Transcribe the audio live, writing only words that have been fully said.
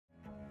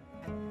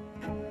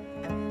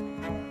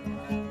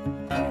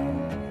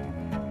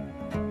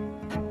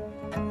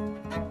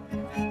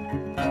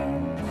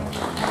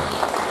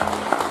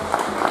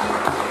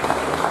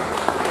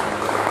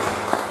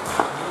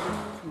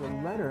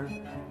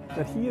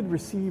that he had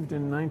received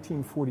in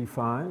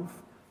 1945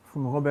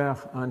 from Robert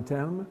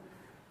Antelme,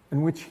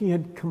 and which he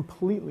had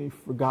completely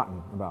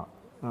forgotten about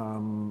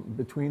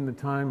between the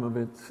time of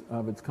its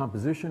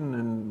composition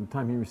and the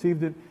time he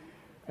received it.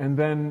 And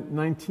then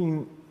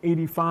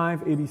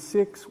 1985,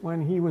 86,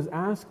 when he was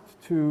asked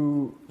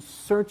to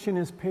search in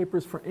his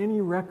papers for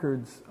any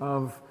records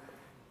of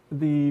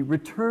the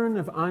return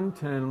of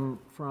Antelme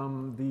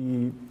from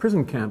the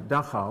prison camp,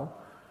 Dachau,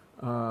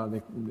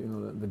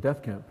 the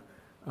death camp,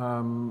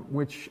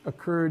 which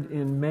occurred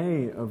in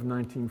May of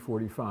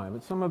 1945.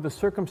 And some of the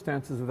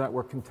circumstances of that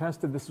were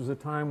contested. This was a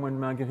time when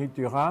Marguerite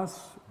Duras,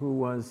 who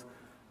was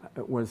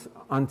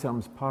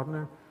Antelme's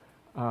partner,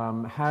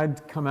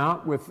 had come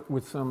out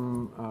with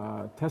some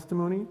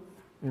testimony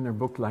in her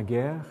book La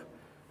Guerre,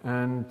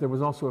 and there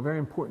was also a very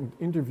important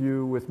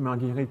interview with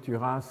Marguerite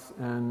Duras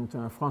and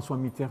François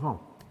Mitterrand.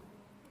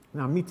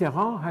 Now,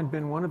 Mitterrand had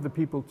been one of the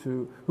people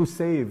who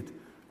saved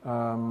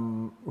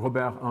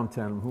Robert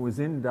Antelme, who was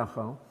in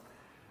Dachau.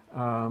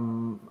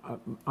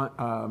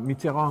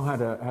 Mitterrand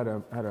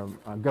had a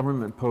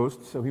government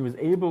post, so he was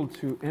able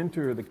to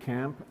enter the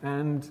camp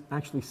and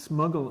actually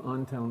smuggle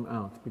Antelme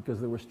out because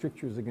there were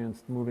strictures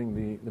against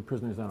moving the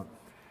prisoners out.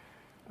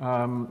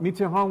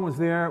 Mitterrand was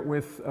there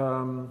with,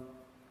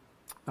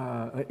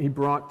 he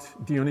brought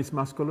Dionys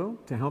Mascolo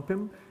to help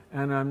him,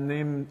 and a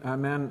man,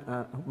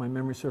 my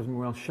memory serves me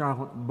well,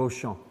 Charles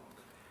Beauchamp.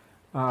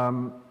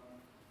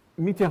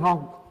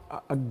 Mitterrand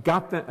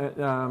got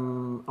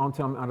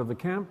Antelme out of the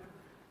camp.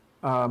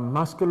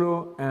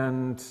 Mascolo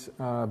and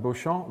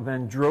Beauchamp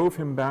then drove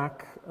him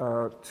back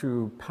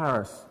to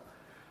Paris.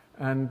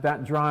 And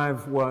that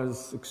drive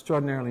was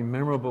extraordinarily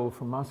memorable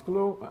for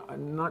Mascolo,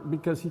 not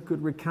because he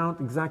could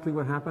recount exactly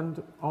what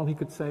happened. All he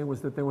could say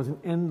was that there was an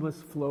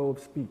endless flow of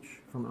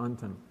speech from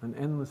Antelme, an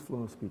endless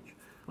flow of speech.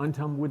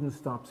 Antelme wouldn't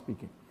stop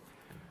speaking.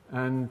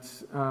 And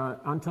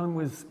Antelme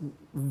was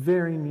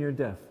very near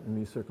death in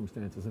these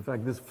circumstances. In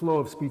fact, this flow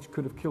of speech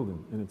could have killed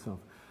him in itself.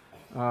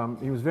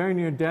 He was very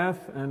near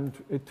death, and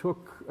it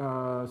took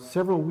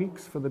several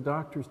weeks for the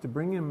doctors to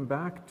bring him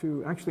back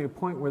to actually a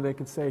point where they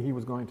could say he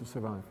was going to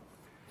survive.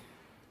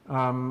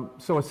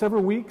 So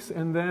several weeks,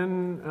 and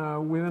then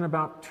within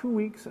about 2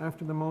 weeks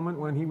after the moment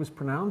when he was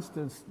pronounced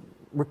as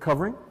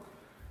recovering,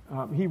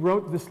 he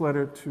wrote this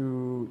letter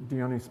to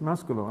Dionys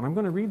Mascolo. And I'm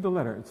going to read the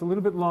letter. It's a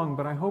little bit long,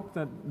 but I hope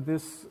that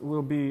this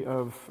will be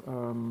of...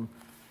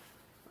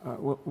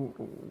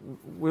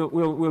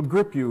 will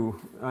grip you,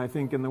 I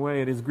think, in the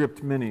way it has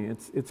gripped many.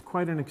 It's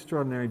quite an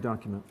extraordinary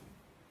document.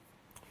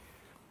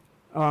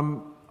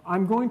 So I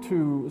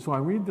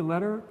read the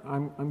letter.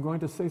 I'm going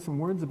to say some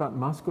words about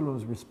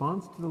Mascolo's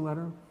response to the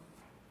letter,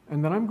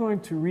 and then I'm going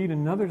to read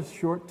another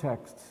short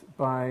text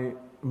by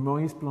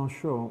Maurice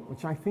Blanchot,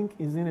 which I think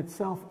is in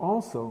itself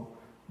also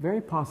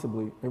very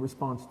possibly a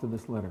response to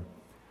this letter.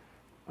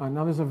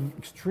 Now, there's an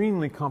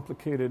extremely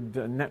complicated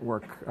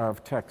network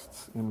of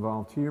texts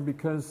involved here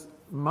because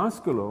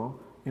Mascolo,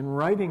 in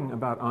writing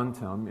about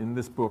Antelme in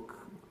this book,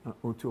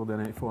 Autour de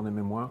l'effort de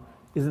mémoire,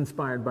 is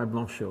inspired by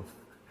Blanchot.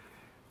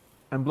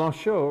 And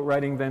Blanchot,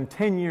 writing then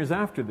 10 years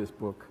after this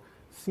book,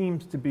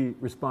 seems to be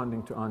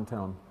responding to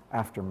Antelme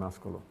after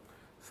Mascolo.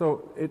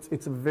 So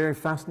it's a very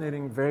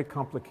fascinating, very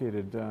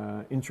complicated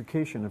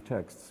intrication of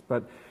texts.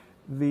 But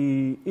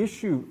the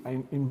issue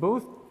in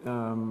both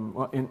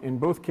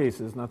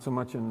cases, not so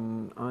much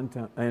in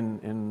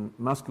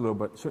Mascolo,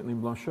 but certainly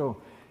in Blanchot,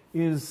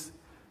 is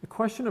the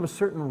question of a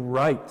certain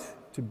right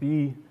to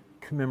be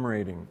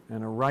commemorating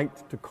and a right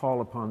to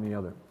call upon the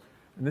other.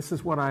 And this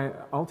is what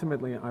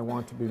ultimately I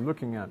want to be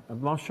looking at.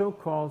 Blanchot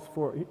calls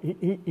for,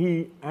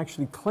 he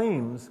actually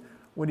claims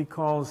what he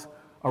calls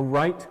a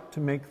right to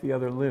make the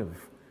other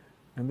live.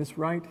 And this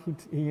right,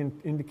 he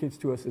indicates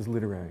to us, is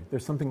literary.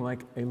 There's something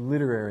like a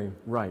literary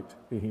right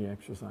that he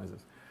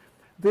exercises.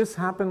 This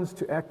happens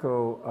to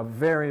echo a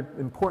very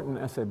important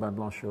essay by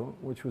Blanchot,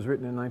 which was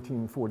written in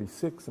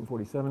 1946 and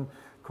 47,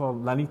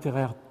 called La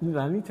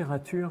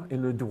littérature et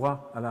le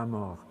droit à la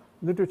mort,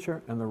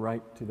 Literature and the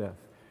Right to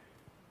Death.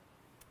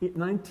 In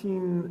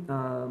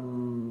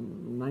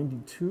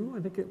 1992, I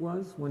think it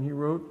was, when he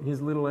wrote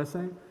his little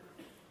essay,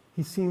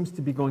 he seems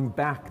to be going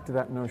back to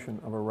that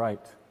notion of a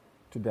right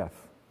to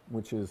death,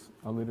 which is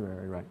a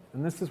literary right.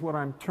 And this is what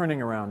I'm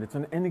turning around. It's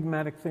an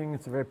enigmatic thing,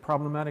 it's a very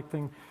problematic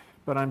thing,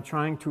 but I'm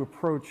trying to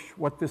approach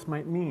what this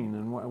might mean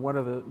and what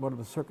are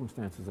the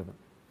circumstances of it.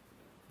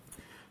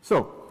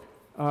 So,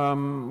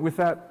 with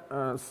that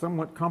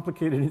somewhat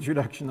complicated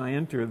introduction, I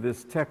enter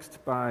this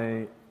text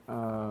by,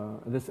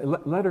 this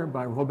letter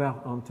by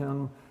Robert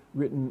Antelme,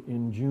 written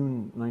in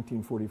June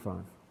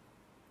 1945.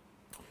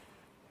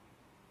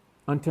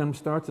 Antelme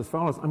starts as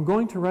follows: I'm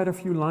going to write a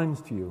few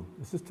lines to you.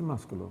 This is to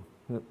Mascolo,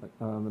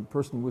 the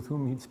person with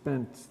whom he'd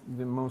spent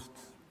the most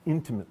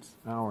intimate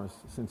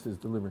hours since his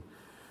delivery.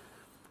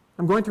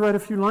 I'm going to write a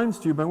few lines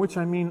to you, by which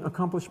I mean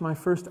accomplish my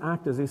first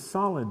act as a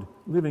solid,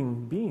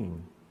 living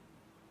being.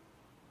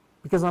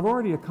 Because I've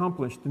already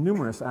accomplished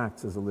numerous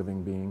acts as a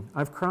living being.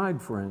 I've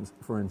cried, for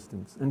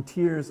instance, and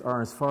tears are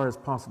as far as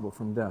possible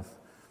from death.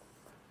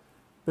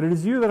 But it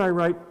is you that I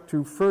write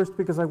to first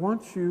because I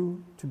want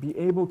you to be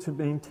able to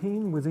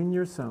maintain within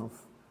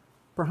yourself,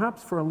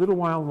 perhaps for a little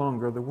while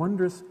longer, the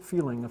wondrous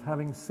feeling of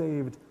having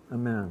saved a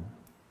man.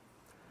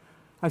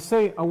 I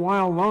say a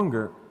while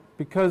longer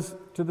because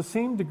to the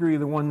same degree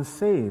the one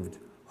saved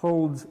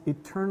holds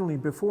eternally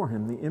before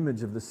him the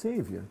image of the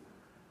Savior,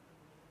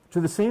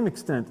 to the same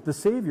extent the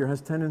Savior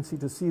has tendency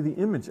to see the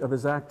image of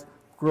his act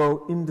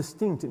grow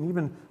indistinct and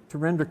even to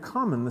render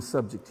common the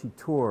subject he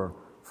tore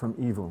from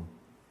evil.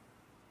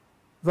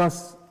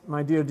 Thus,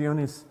 my dear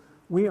Dionys,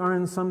 we are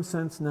in some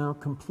sense now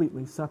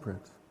completely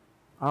separate.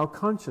 Our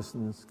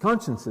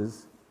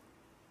consciences,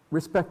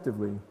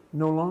 respectively,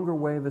 no longer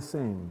weigh the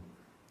same.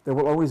 There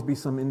will always be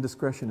some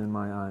indiscretion in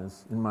my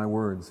eyes, in my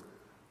words.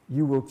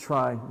 You will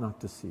try not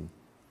to see.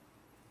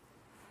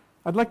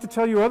 I'd like to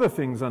tell you other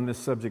things on this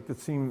subject that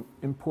seem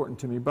important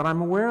to me, but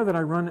I'm aware that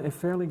I run a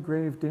fairly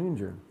grave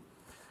danger.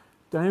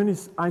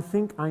 Dionys, I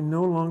think I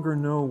no longer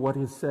know what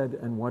is said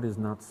and what is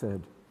not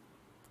said.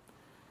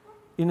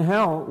 In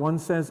hell, one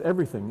says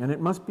everything, and it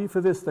must be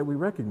for this that we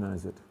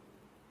recognize it.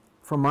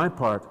 For my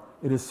part,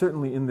 it is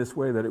certainly in this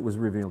way that it was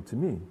revealed to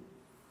me.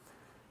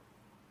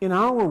 In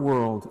our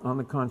world, on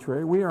the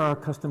contrary, we are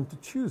accustomed to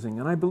choosing,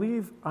 and I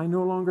believe I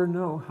no longer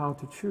know how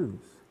to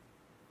choose.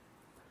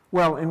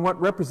 Well, in what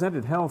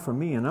represented hell for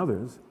me and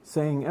others,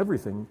 saying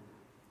everything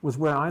was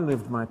where I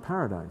lived my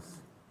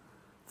paradise.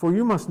 For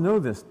you must know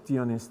this,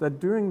 Dionys, that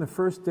during the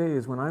first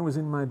days when I was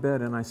in my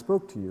bed and I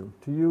spoke to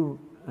you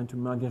and to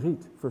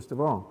Marguerite, first of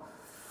all,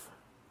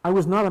 I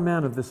was not a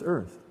man of this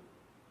earth.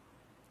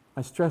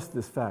 I stress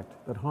this fact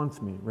that haunts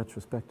me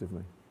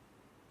retrospectively.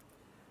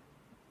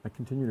 I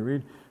continue to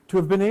read. To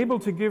have been able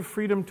to give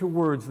freedom to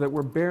words that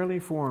were barely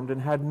formed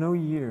and had no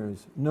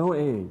years, no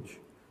age,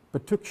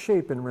 but took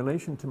shape in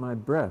relation to my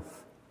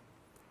breath.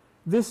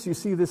 This, you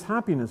see, this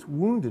happiness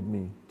wounded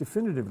me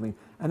definitively,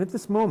 and at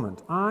this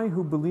moment, I,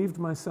 who believed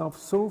myself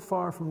so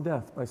far from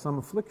death by some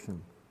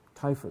affliction,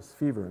 typhus,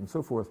 fever, and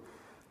so forth,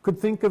 could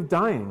think of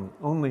dying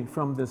only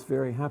from this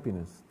very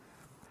happiness.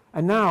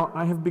 And now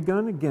I have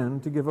begun again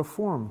to give a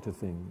form to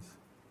things.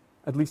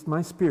 At least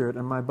my spirit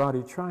and my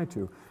body try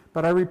to.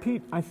 But I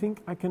repeat, I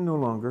think I can no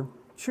longer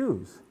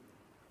choose.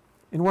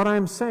 In what I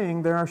am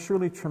saying, there are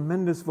surely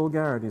tremendous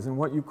vulgarities in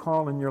what you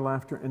call in your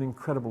laughter an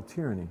incredible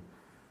tyranny.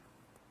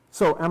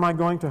 So, am I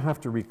going to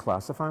have to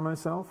reclassify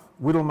myself,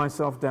 whittle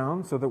myself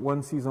down so that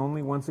one sees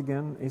only, once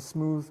again, a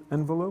smooth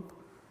envelope?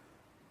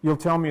 You'll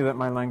tell me that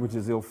my language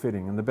is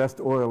ill-fitting, and the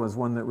best oil is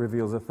one that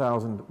reveals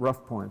 1,000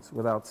 rough points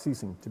without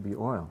ceasing to be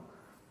oil.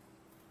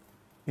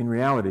 In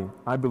reality,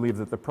 I believe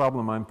that the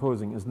problem I'm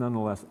posing is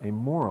nonetheless a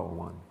moral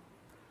one.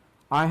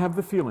 I have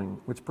the feeling,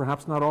 which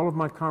perhaps not all of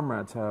my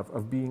comrades have,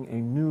 of being a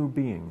new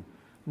being,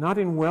 not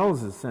in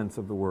Wells's sense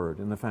of the word,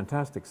 in the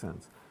fantastic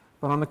sense,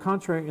 but on the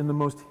contrary, in the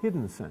most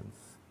hidden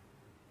sense.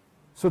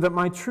 So that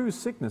my true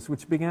sickness,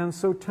 which began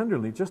so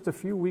tenderly just a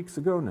few weeks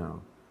ago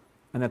now,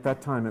 and at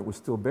that time it was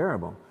still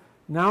bearable,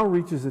 now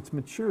reaches its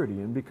maturity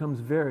and becomes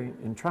very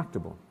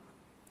intractable.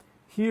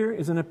 Here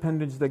is an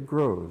appendage that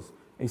grows,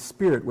 a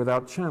spirit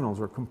without channels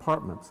or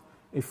compartments,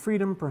 a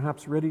freedom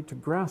perhaps ready to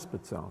grasp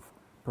itself,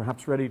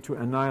 perhaps ready to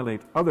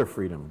annihilate other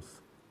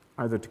freedoms,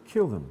 either to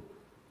kill them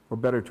or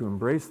better to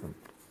embrace them.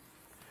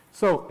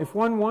 So, if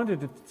one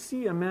wanted to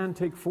see a man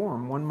take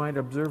form, one might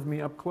observe me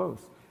up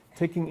close,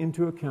 taking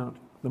into account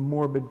the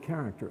morbid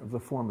character of the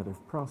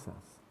formative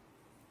process.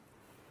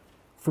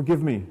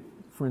 Forgive me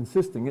for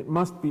insisting. It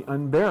must be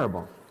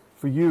unbearable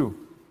for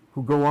you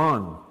who go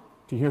on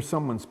to hear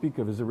someone speak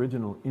of his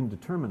original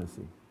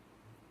indeterminacy.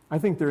 I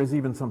think there is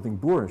even something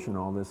boorish in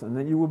all this, and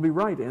that you will be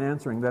right in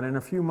answering that in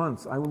a few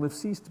months I will have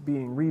ceased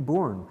being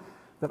reborn,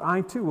 that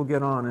I too will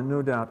get on, and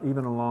no doubt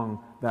even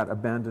along that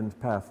abandoned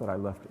path that I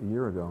left a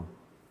year ago.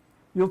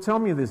 You'll tell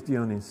me this,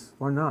 Dionys,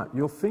 or not.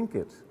 You'll think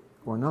it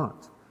or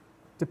not,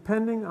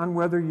 depending on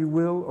whether you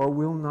will or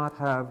will not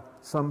have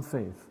some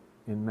faith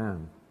in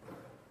man.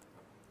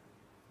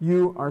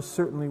 You are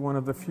certainly one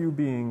of the few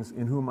beings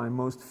in whom I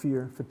most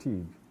fear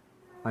fatigue.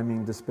 I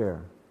mean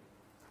despair.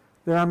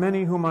 There are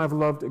many whom I've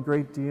loved a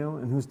great deal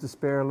and whose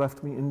despair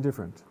left me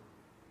indifferent,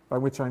 by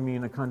which I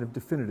mean a kind of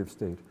definitive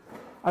state.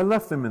 I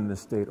left them in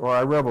this state, or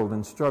I rebelled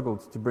and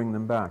struggled to bring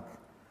them back.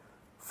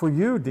 For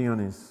you,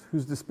 Dionys,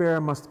 whose despair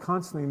must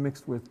constantly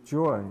mix with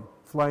joy,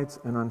 flights,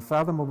 and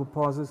unfathomable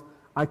pauses,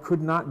 I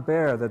could not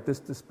bear that this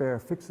despair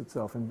fix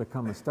itself and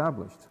become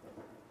established.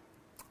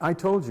 I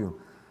told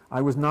you I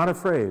was not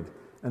afraid,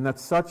 and that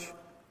such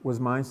was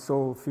my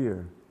sole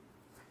fear.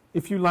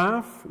 If you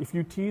laugh, if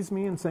you tease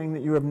me in saying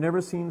that you have never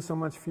seen so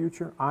much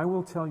future, I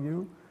will tell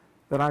you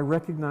that I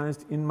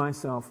recognized in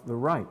myself the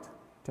right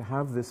to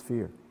have this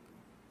fear.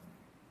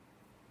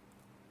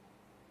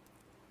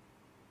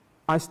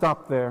 I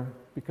stopped there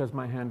because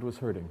my hand was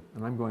hurting,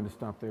 and I'm going to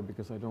stop there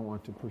because I don't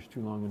want to push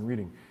too long in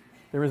reading.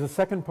 There is a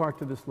second part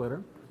to this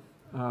letter.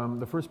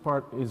 The first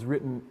part is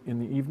written in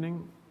the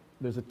evening.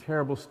 There's a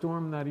terrible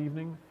storm that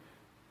evening.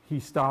 He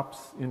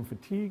stops in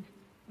fatigue,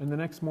 and the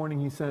next morning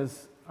he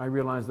says, I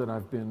realize that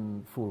I've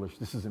been foolish.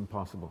 This is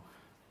impossible.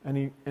 And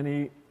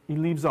he he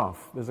leaves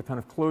off. There's a kind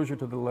of closure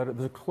to the letter.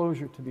 There's a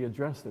closure to the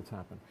address that's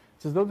happened.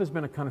 It's as though there's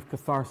been a kind of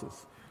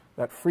catharsis.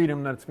 That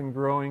freedom that's been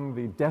growing,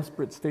 the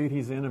desperate state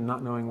he's in of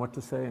not knowing what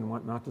to say and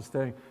what not to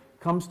say,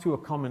 comes to a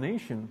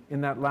culmination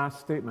in that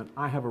last statement,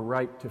 I have a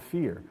right to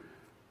fear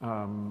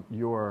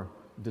your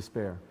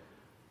despair.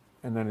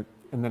 And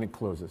then it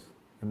closes,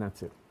 and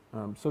that's it.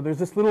 So there's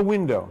this little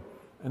window,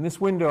 and this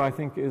window, I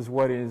think, is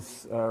what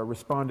is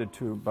responded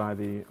to by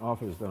the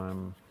authors that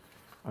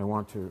I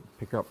want to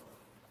pick up.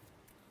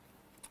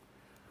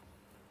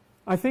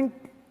 I think,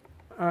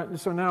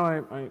 so now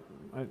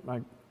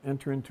I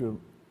enter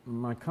into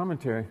my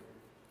commentary.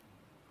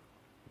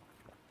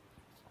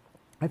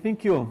 I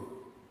think you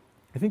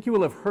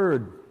will have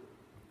heard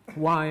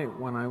why,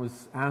 when I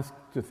was asked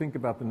to think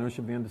about the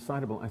notion of the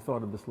undecidable, I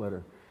thought of this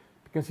letter.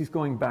 Because he's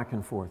going back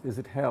and forth. Is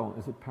it hell?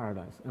 Is it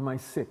paradise? Am I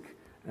sick?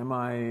 Am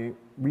I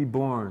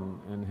reborn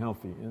and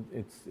healthy?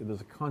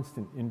 There's a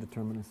constant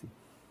indeterminacy.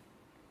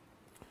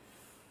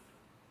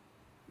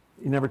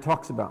 He never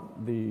talks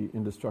about the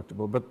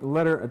indestructible, but the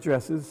letter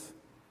addresses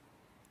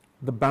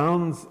the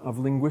bounds of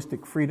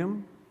linguistic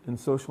freedom and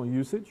social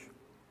usage,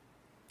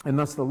 and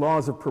thus the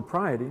laws of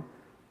propriety,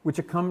 which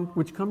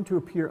come to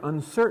appear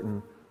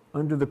uncertain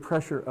under the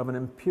pressure of an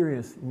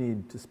imperious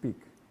need to speak.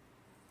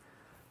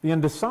 The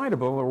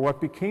undecidable, or what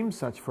became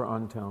such for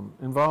Antelme,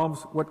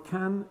 involves what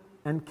can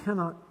and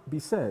cannot be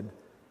said,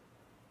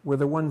 where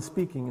the one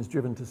speaking is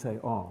driven to say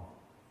all.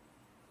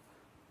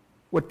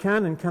 What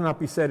can and cannot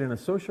be said in a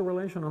social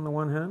relation on the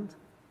one hand,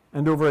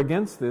 and over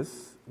against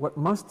this, what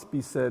must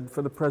be said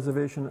for the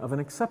preservation of an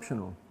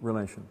exceptional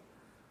relation,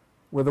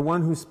 where the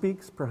one who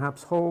speaks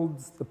perhaps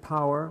holds the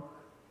power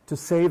to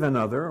save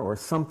another or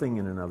something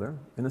in another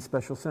in a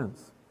special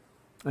sense.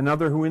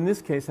 Another who in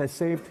this case has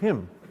saved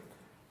him,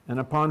 and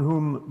upon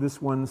whom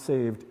this one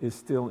saved is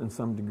still in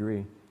some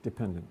degree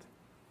dependent.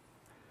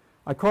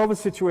 I call the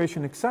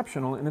situation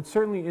exceptional, and it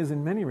certainly is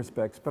in many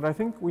respects, but I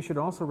think we should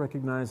also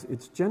recognize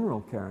its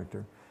general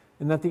character,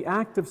 in that the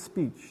act of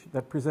speech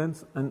that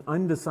presents an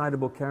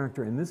undecidable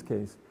character in this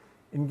case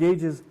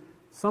engages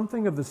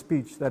something of the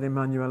speech that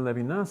Emmanuel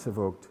Levinas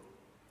evoked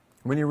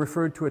when he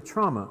referred to a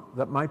trauma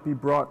that might be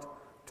brought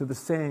to the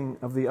saying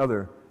of the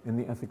other in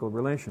the ethical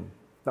relation,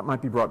 that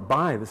might be brought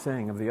by the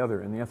saying of the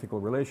other in the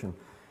ethical relation,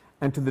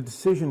 and to the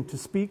decision to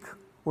speak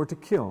or to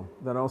kill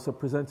that also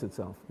presents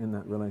itself in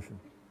that relation.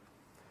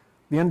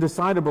 The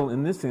undecidable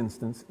in this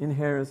instance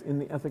inheres in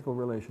the ethical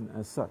relation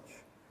as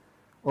such,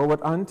 or what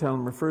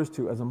Antelme refers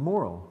to as a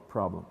moral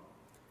problem.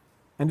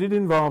 And it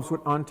involves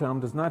what Antelme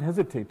does not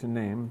hesitate to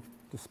name,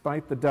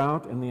 despite the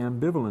doubt and the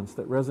ambivalence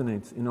that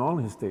resonates in all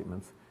his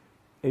statements,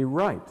 a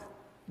right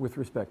with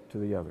respect to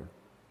the other.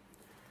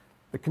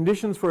 The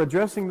conditions for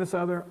addressing this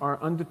other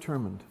are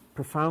undetermined,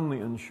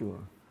 profoundly unsure,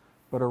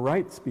 but a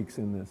right speaks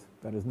in this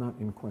that is not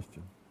in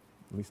question,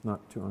 at least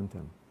not to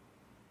Antelme.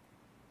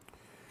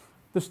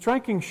 The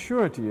striking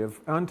surety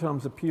of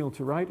Antelme's appeal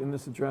to right in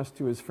this address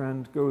to his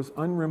friend goes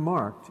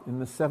unremarked in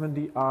the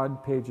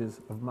 70-odd pages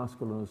of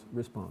Mascolo's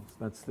response.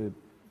 That's the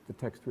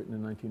text written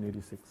in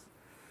 1986,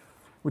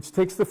 which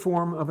takes the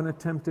form of an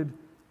attempted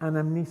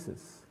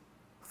anamnesis,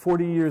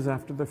 40 years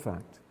after the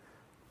fact,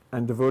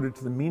 and devoted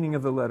to the meaning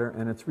of the letter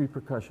and its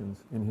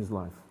repercussions in his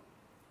life.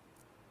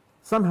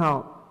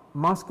 Somehow,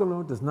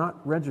 Mascolo does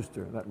not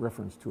register that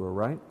reference to a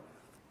right,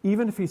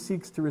 even if he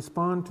seeks to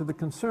respond to the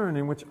concern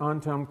in which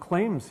Antelme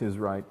claims his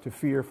right to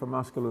fear for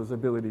Mascolo's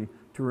ability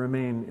to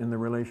remain in the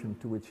relation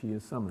to which he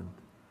is summoned.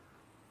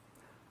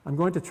 I'm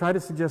going to try to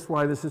suggest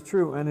why this is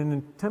true, and in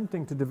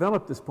attempting to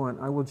develop this point,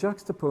 I will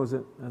juxtapose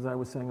it, as I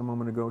was saying a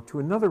moment ago, to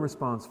another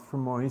response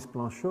from Maurice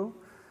Blanchot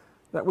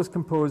that was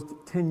composed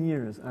 10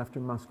 years after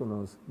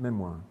Mascolo's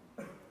memoir.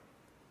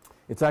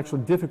 It's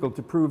actually difficult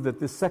to prove that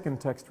this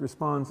second text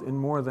responds in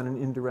more than an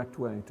indirect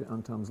way to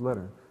Antelme's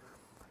letter.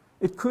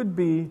 It could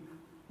be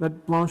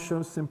that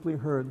Blanchot simply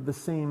heard the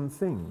same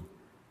thing,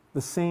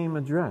 the same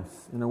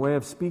address, in a way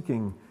of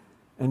speaking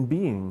and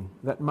being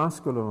that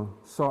Mascolo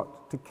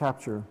sought to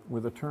capture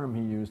with a term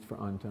he used for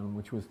Antelme,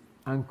 which was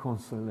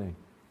inconsolé.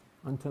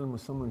 Antelme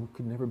was someone who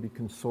could never be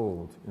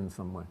consoled in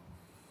some way.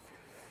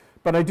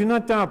 But I do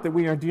not doubt that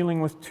we are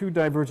dealing with two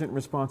divergent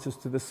responses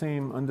to the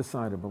same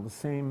undecidable, the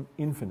same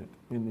infinite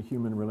in the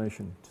human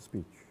relation to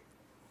speech.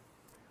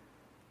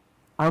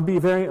 I'll be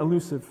very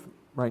elusive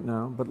right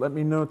now, but let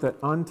me note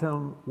that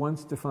Antelme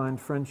once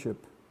defined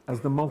friendship as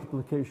the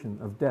multiplication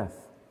of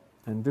death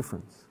and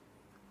difference.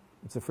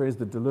 It's a phrase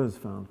that Deleuze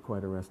found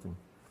quite arresting.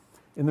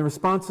 In the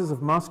responses of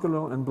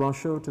Mascolo and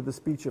Blanchot to the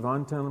speech of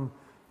Antelme,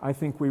 I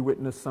think we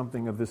witness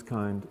something of this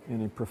kind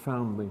in a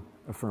profoundly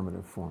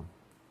affirmative form.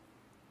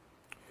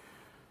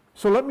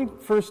 So let me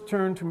first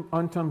turn to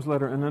Antelme's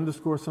letter and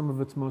underscore some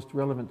of its most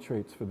relevant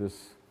traits for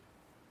this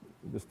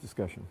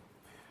discussion.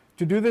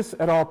 To do this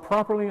at all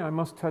properly, I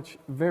must touch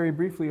very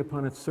briefly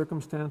upon its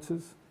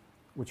circumstances,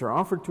 which are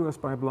offered to us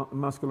by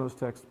Mascolo's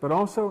text, but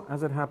also,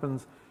 as it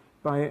happens,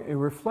 by a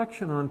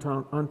reflection on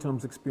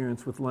Antelme's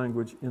experience with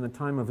language in the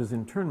time of his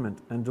internment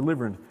and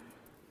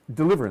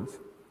deliverance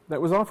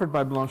that was offered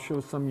by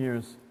Blanchot some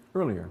years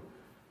earlier,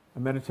 a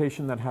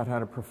meditation that had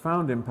had a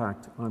profound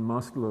impact on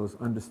Mascolo's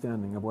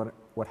understanding of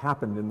what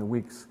happened in the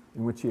weeks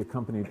in which he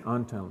accompanied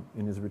Antelme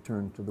in his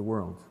return to the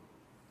world.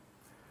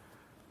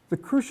 The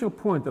crucial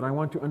point that I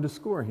want to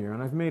underscore here,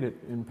 and I've made it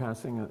in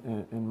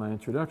passing in my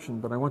introduction,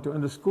 but I want to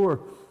underscore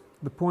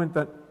the point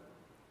that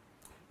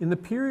in the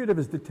period of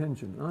his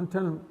detention,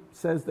 Antelme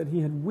says that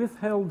he had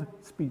withheld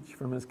speech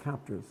from his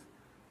captors,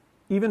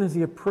 even as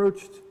he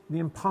approached the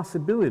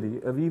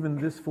impossibility of even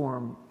this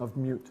form of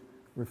mute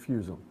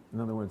refusal. In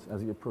other words,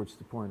 as he approached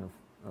the point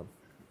of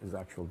his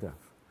actual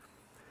death.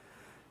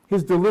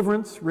 His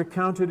deliverance,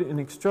 recounted in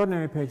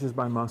extraordinary pages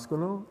by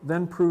Mascolo,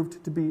 then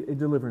proved to be a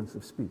deliverance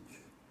of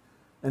speech,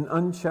 an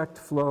unchecked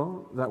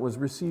flow that was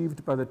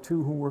received by the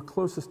two who were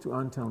closest to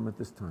Antelme at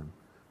this time,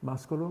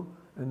 Mascolo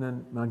and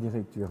then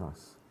Marguerite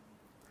Duras.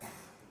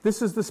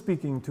 This is the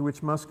speaking to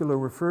which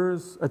Mascolo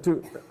refers,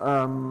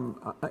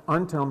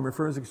 Antelme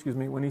refers,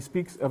 when he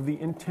speaks of the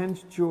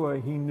intense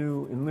joy he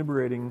knew in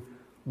liberating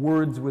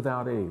words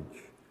without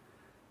age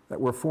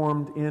that were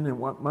formed in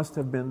what must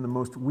have been the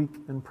most weak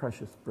and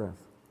precious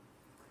breath.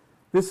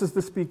 This is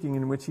the speaking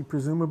in which he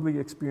presumably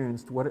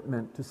experienced what it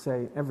meant to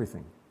say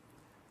everything,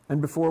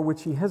 and before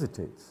which he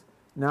hesitates,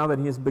 now that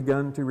he has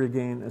begun to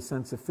regain a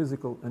sense of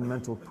physical and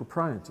mental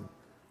propriety,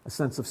 a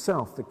sense of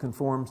self that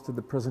conforms to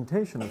the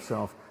presentation of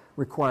self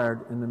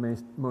required in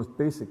the most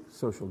basic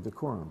social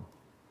decorum.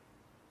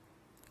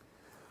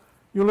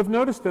 You'll have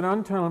noticed that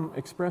Antelme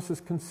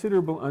expresses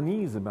considerable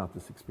unease about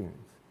this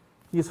experience.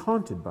 He is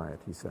haunted by it,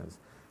 he says,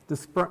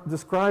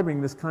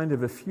 describing this kind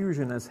of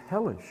effusion as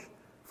hellish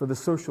for the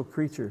social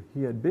creature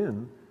he had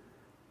been,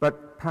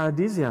 but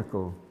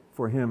paradisiacal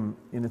for him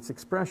in its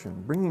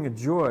expression, bringing a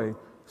joy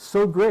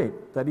so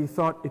great that he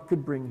thought it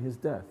could bring his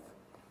death.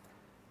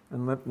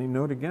 And let me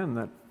note again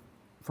that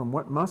from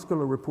what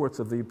Mascolo reports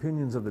of the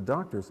opinions of the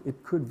doctors,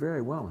 it could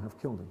very well have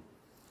killed him.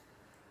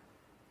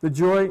 The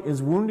joy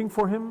is wounding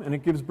for him, and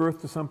it gives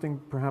birth to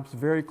something perhaps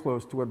very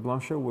close to what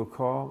Blanchot will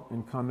call,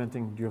 in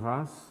commenting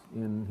Duras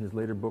in his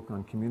later book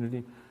on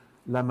community,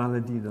 la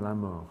maladie de la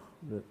mort,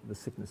 the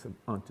sickness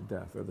unto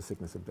death, or the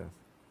sickness of death.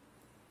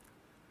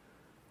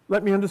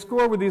 Let me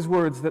underscore with these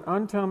words that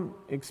Antelme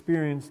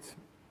experienced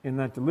in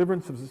that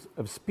deliverance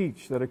of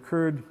speech that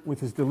occurred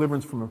with his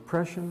deliverance from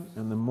oppression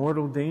and the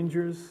mortal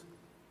dangers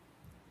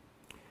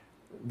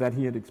that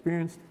he had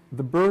experienced,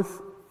 the birth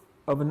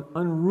of an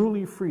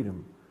unruly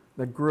freedom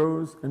that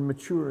grows and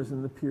matures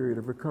in the period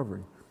of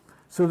recovery.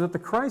 So that the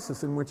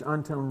crisis in which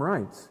Antelme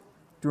writes,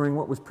 during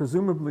what was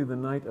presumably the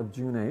night of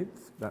June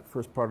 8th, that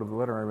first part of the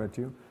letter I read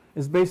to you,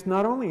 is based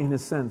not only in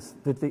his sense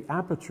that the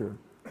aperture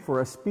for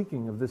a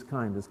speaking of this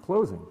kind is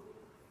closing,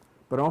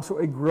 but also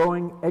a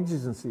growing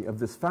exigency of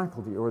this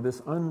faculty or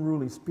this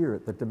unruly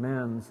spirit that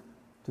demands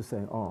to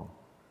say all.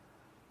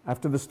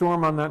 After the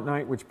storm on that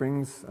night, which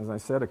brings, as I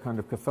said, a kind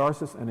of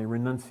catharsis and a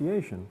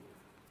renunciation,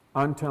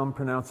 Antelme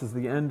pronounces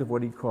the end of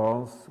what he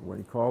called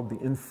the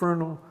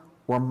infernal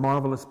or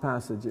marvelous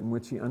passage in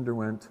which he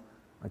underwent,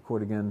 I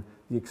quote again,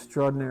 the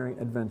extraordinary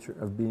adventure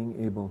of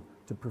being able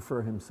to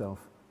prefer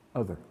himself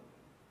other.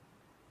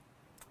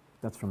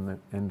 That's from the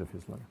end of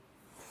his letter.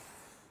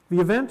 The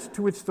event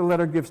to which the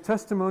letter gives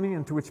testimony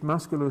and to which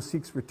Mascolo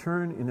seeks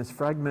return in his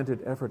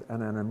fragmented effort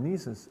at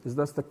anamnesis is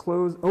thus the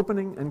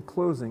opening and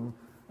closing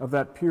of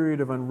that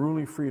period of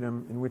unruly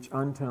freedom in which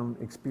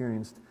Antelme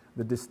experienced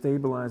the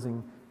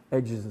destabilizing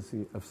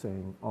exigency of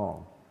saying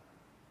all.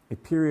 A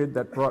period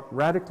that brought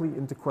radically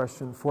into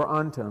question for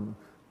Antelme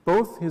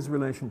both his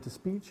relation to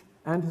speech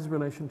and his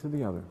relation to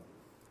the other,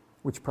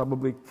 which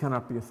probably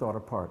cannot be thought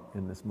apart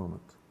in this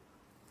moment.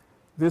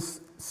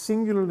 This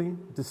singularly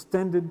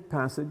distended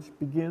passage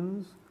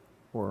begins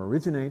or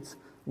originates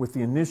with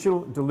the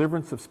initial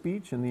deliverance of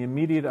speech in the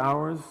immediate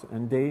hours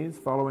and days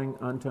following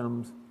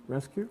Antelme's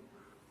rescue.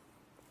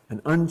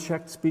 An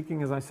unchecked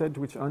speaking, as I said, to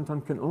which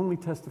Antelme can only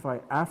testify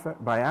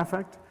by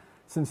affect,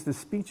 since the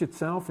speech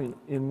itself,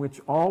 in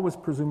which all was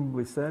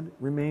presumably said,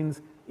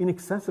 remains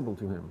inaccessible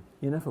to him,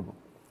 ineffable,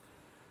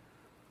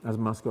 as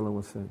Mascolo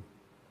will say.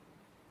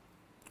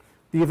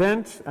 The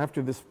event,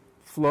 after this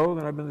flow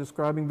that I've been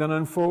describing, then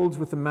unfolds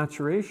with the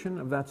maturation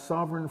of that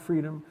sovereign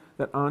freedom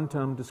that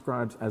Antelme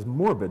describes as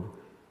morbid,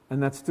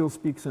 and that still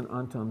speaks in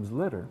Antelme's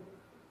letter,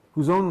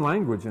 whose own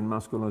language in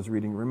Mascolo's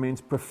reading remains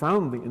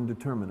profoundly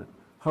indeterminate,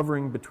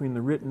 hovering between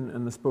the written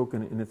and the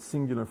spoken in its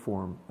singular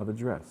form of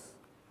address.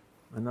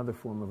 Another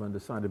form of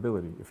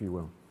undecidability, if you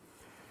will.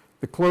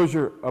 The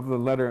closure of the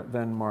letter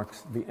then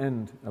marks the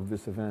end of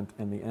this event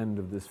and the end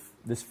of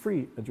this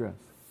free address.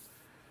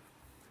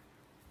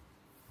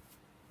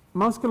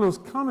 Mascolo's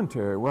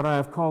commentary, what I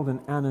have called an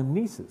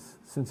anamnesis,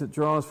 since it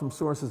draws from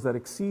sources that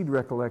exceed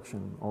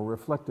recollection or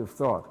reflective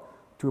thought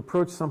to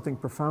approach something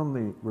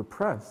profoundly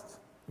repressed.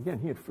 Again,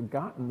 he had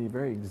forgotten the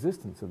very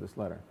existence of this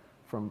letter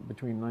from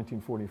between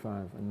 1945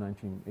 and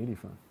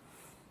 1985.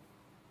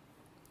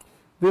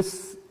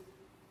 This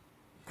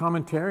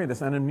commentary,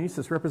 this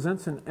anamnesis,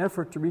 represents an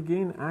effort to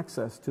regain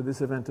access to this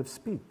event of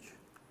speech,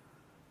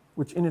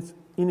 which in its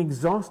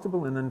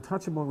inexhaustible and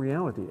untouchable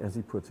reality, as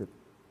he puts it,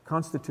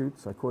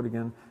 constitutes, I quote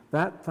again,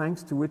 that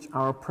thanks to which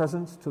our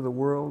presence to the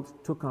world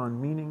took on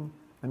meaning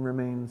and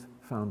remains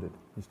founded.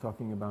 He's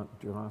talking about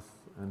Duras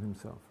and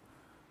himself.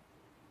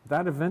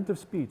 That event of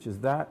speech is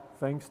that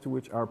thanks to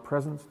which our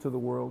presence to the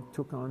world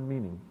took on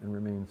meaning and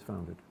remains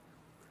founded.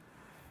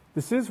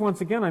 This is,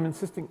 once again, I'm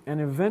insisting, an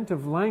event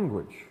of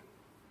language.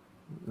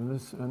 And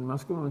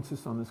Mascolo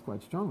insists on this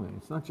quite strongly.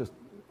 It's not just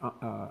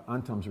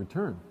Antelme's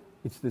return,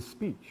 it's this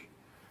speech.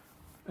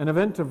 An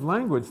event of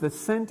language that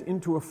sent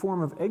into a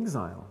form of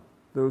exile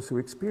those who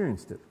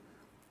experienced it,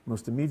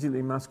 most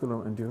immediately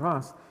Mascolo and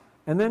Duras,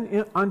 and then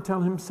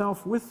Antelme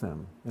himself with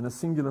them in a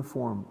singular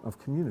form of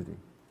community.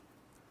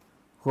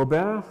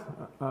 Robert,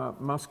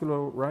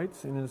 Mascolo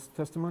writes in his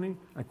testimony,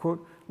 I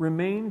quote,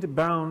 remained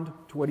bound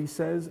to what he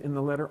says in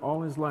the letter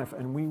all his life,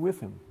 and we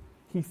with him.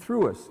 He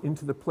threw us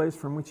into the place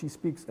from which he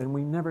speaks, and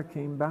we never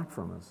came back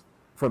from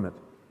it.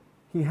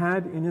 He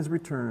had, in his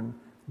return,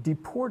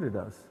 deported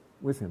us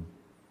with him.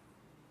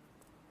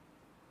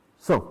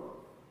 So,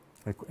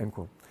 end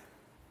quote.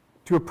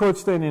 To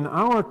approach then in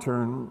our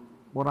turn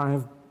what I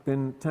have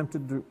been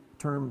tempted to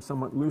term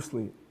somewhat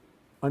loosely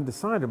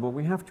undecidable,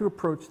 we have to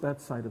approach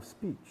that site of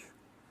speech.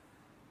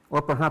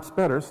 Or perhaps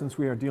better, since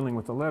we are dealing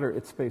with the letter,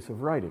 its space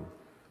of writing,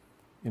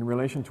 in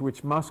relation to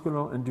which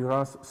Mascolo and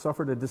Duras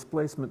suffered a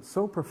displacement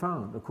so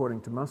profound,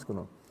 according to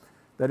Mascolo,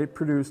 that it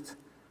produced,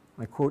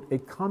 I quote, a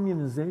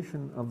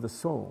communization of the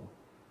soul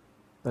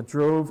that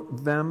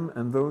drove them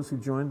and those who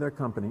joined their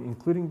company,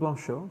 including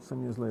Blanchot,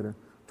 some years later,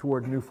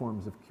 toward new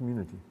forms of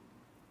community.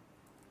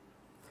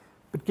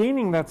 But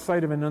gaining that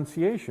site of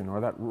enunciation,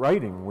 or that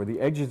writing where the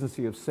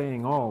exigency of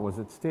saying all was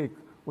at stake,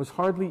 was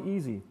hardly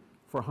easy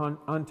for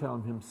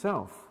Antelme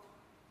himself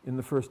in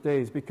the first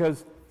days,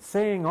 because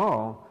saying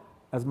all,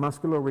 as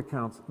Mascolo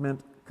recounts,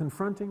 meant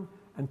confronting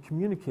and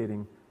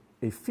communicating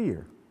a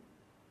fear.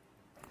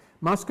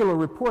 Mascolo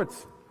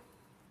reports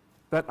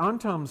that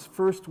Antelme's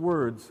first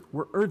words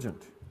were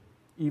urgent,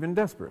 even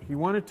desperate. He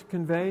wanted to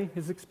convey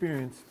his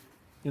experience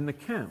in the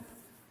camp,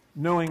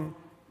 knowing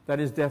that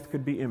his death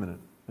could be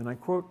imminent. And I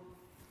quote,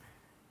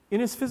 in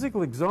his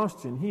physical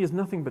exhaustion, he is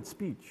nothing but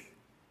speech.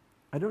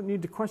 I don't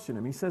need to question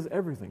him. He says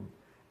everything.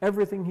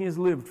 Everything he has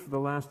lived for the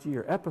last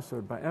year,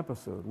 episode by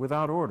episode,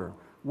 without order,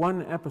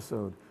 one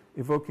episode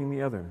evoking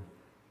the other.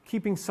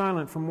 Keeping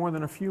silent for more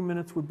than a few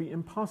minutes would be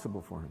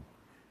impossible for him.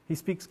 He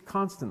speaks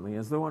constantly,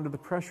 as though under the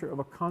pressure of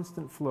a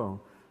constant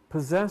flow,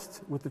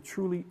 possessed with the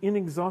truly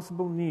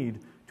inexhaustible need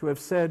to have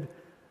said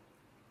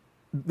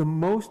the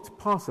most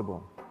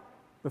possible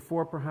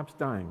before perhaps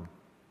dying.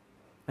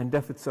 And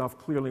death itself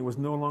clearly was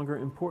no longer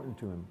important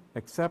to him,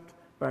 except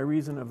by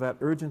reason of that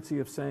urgency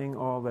of saying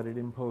all that it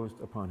imposed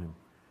upon him.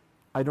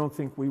 I don't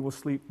think we will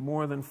sleep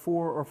more than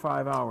 4 or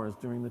 5 hours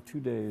during the 2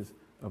 days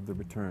of the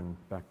return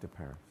back to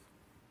Paris.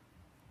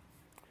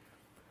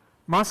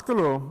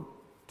 Mascolo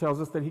tells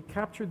us that he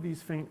captured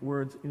these faint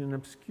words in an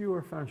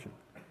obscure fashion,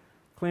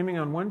 claiming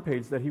on one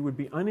page that he would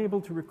be unable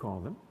to recall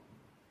them,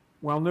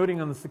 while noting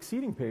on the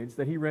succeeding page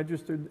that he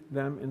registered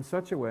them in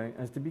such a way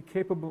as to be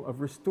capable of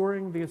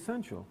restoring the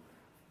essential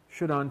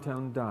should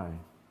Antelme die.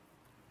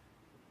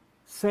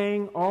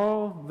 Saying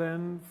all,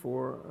 then,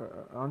 for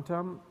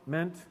Antelme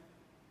meant,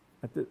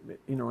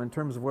 in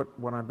terms of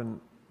what I've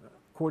been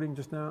quoting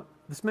just now,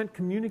 this meant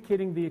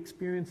communicating the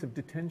experience of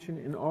detention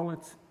in all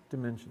its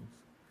dimensions.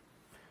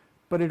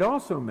 But it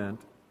also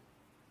meant,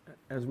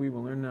 as we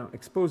will learn now,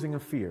 exposing a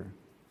fear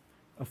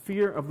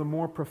of the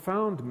more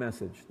profound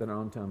message that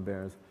Antelme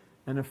bears,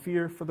 and a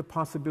fear for the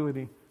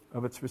possibility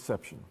of its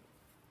reception.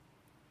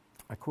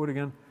 I quote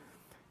again,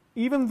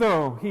 even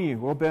though he,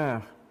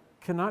 Robert,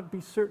 cannot be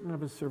certain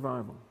of his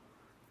survival,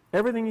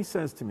 everything he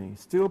says to me,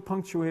 still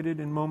punctuated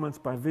in moments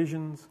by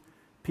visions,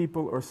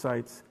 people, or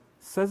sights,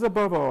 says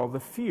above all the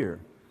fear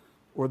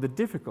or the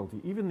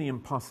difficulty, even the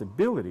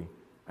impossibility,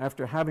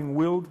 after having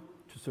willed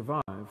to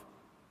survive,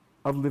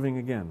 of living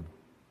again.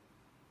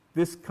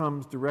 This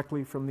comes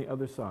directly from the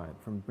other side,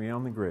 from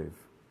beyond the grave,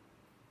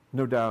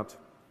 no doubt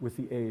with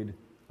the aid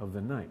of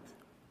the night.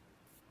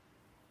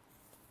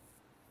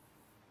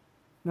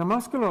 Now,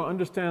 Mascolo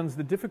understands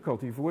the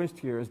difficulty voiced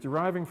here as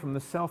deriving from the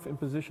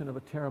self-imposition of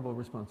a terrible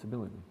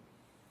responsibility.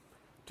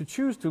 To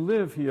choose to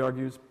live, he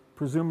argues,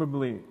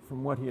 presumably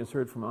from what he has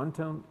heard from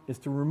Antelme, is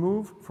to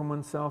remove from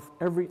oneself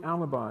every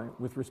alibi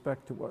with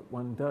respect to what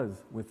one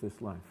does with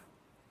this life.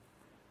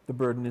 The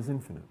burden is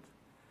infinite.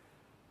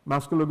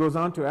 Mascolo goes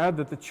on to add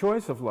that the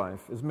choice of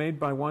life is made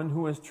by one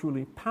who has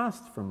truly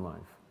passed from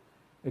life,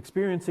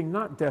 experiencing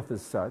not death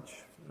as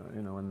such,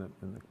 in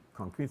the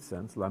concrete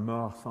sense, la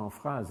mort sans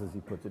phrase, as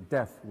he puts it,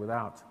 death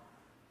without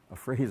a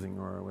phrasing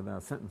or without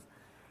a sentence.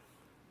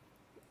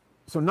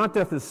 So not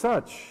death as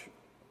such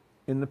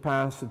in the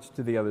passage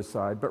to the other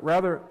side, but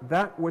rather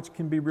that which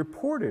can be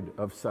reported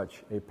of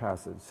such a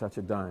passage, such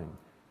a dying,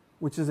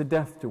 which is a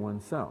death to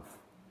oneself.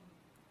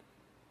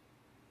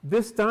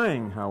 This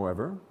dying,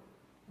 however,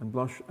 and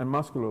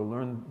Mascolo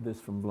learned this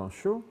from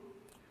Blanchot,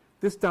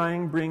 this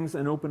dying brings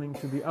an opening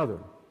to the other,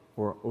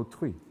 or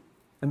autrui,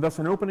 and thus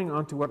an opening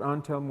onto what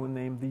Antelme would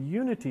name the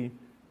unity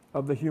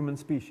of the human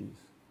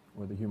species,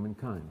 or the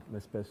humankind,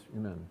 l'espèce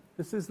humaine.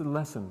 This is the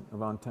lesson of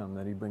Antelme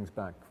that he brings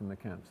back from the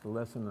camps, the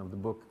lesson of the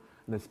book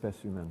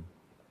L'espèce humaine,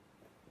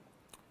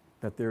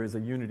 that there is a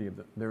unity of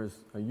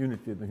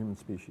the human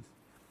species.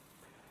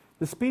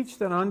 The speech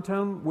that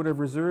Antelme would have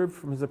reserved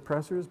from his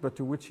oppressors, but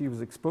to which he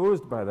was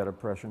exposed by that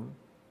oppression,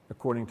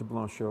 according to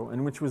Blanchot,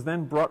 and which was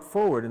then brought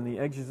forward in the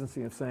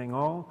exigency of saying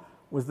all,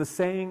 was the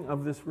saying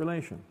of this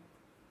relation,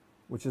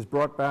 which is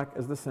brought back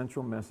as the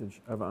central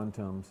message of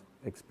Antelme's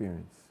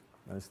experience.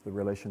 That is the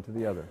relation to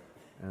the other,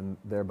 and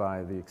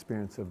thereby the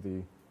experience of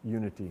the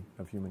unity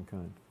of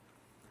humankind.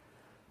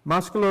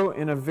 Mascolo,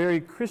 in a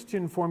very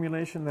Christian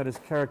formulation that is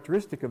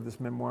characteristic of this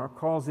memoir,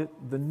 calls it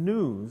the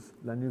news,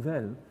 la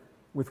nouvelle,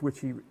 with which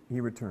he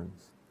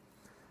returns.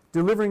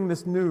 Delivering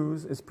this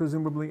news is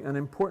presumably an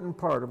important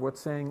part of what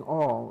saying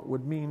all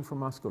would mean for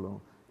Mascolo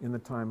in the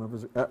time of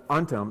his,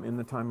 Antelme in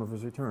the time of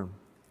his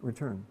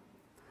return.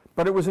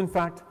 But it was in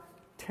fact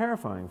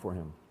terrifying for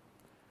him,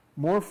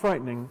 more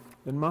frightening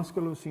than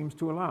Mascolo seems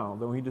to allow,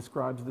 though he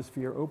describes this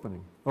fear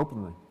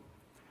openly.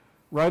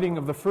 Writing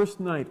of the first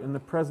night in the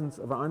presence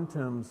of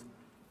Antelme's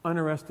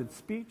unarrested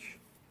speech,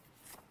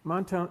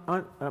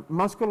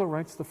 Mascolo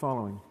writes the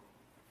following: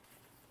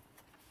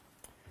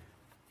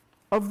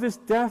 "Of this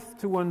death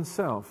to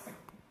oneself,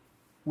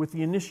 with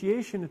the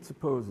initiation it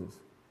supposes,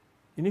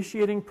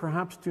 initiating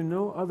perhaps to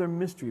no other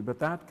mystery but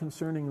that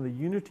concerning the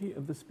unity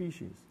of the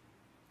species,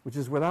 which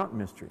is without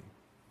mystery,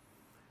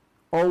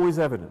 always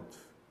evident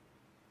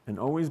and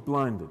always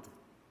blinded.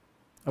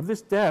 Of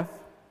this death,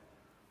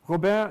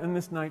 Robert in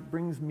this night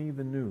brings me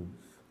the news,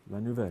 la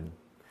nouvelle,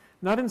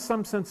 not in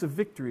some sense of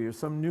victory or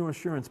some new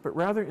assurance, but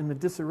rather in the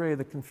disarray,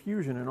 the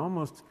confusion, and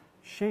almost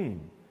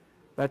shame.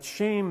 That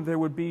shame there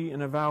would be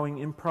in avowing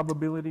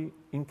improbability,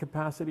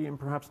 incapacity, and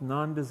perhaps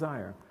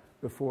non-desire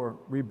before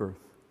rebirth.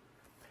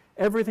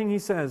 Everything he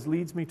says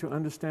leads me to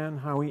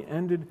understand how he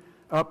ended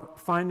up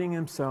finding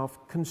himself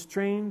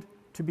constrained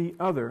to be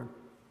other,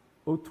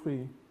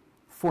 autrui,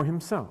 for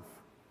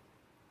himself."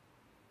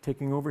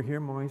 Taking over here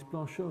Maurice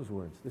Blanchot's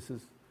words. This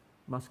is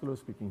Mascolo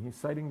speaking. He's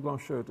citing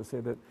Blanchot to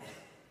say that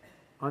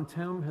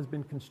Antelme has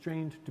been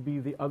constrained to be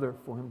the other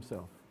for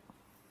himself.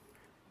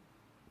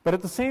 But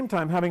at the same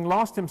time, having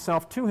lost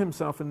himself to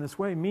himself in this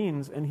way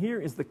means, and here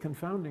is the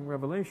confounding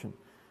revelation,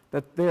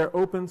 that there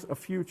opens a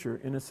future,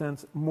 in a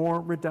sense,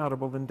 more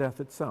redoubtable than death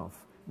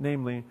itself,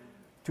 namely,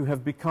 to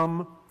have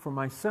become for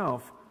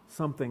myself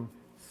something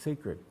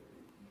sacred.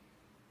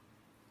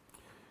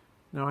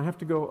 Now, I have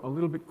to go a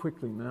little bit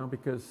quickly now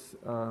because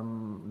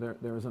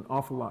there is an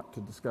awful lot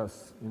to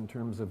discuss in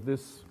terms of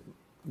this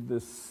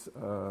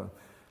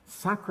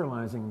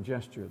sacralizing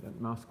gesture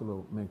that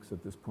Mascolo makes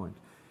at this point.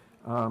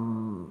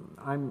 I'm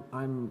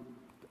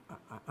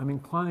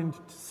inclined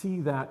to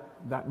see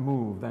that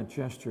move, that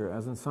gesture,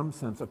 as in some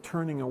sense a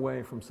turning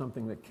away from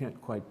something that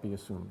can't quite be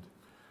assumed.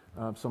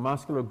 So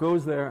Mascolo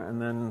goes there and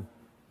then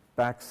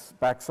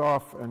backs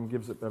off and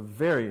gives it a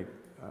very,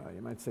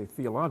 you might say,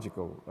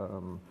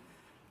 theological,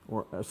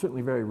 or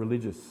certainly very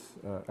religious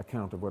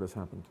account of what has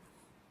happened.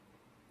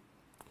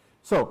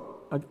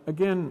 So,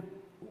 again,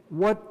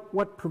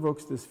 what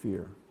provokes this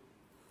fear?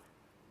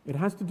 It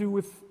has to do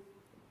with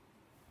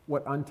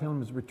what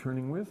Antelme is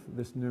returning with,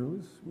 this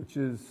news, which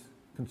is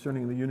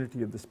concerning the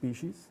unity of the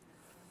species.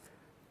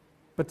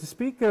 But to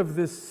speak of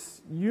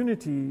this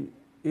unity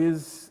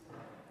is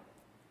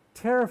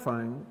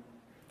terrifying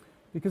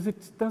because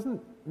it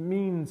doesn't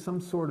mean some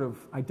sort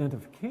of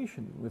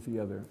identification with the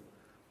other.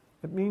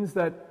 It means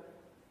that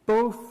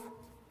both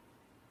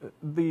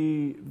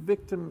the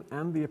victim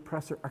and the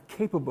oppressor are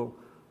capable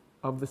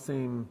of the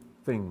same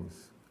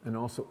things and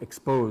also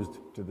exposed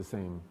to the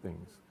same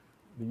things.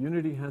 The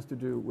unity has to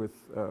do with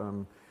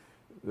the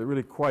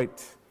really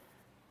quite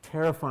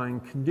terrifying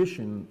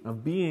condition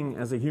of being,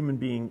 as a human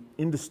being,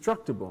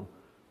 indestructible,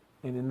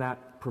 and in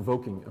that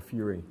provoking a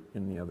fury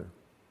in the other.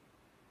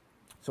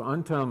 So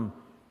Antelme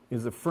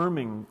is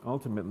affirming,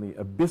 ultimately,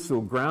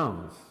 abyssal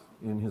grounds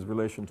in his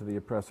relation to the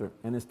oppressor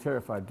and is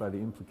terrified by the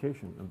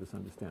implication of this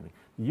understanding.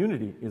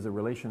 Unity is a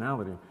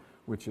relationality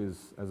which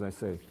is, as I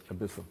say,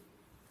 abyssal.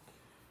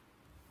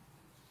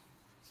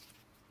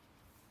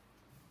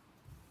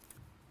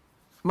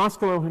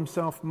 Mascolo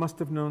himself must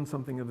have known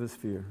something of this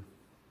fear.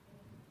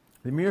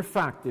 The mere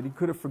fact that he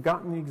could have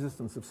forgotten the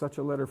existence of such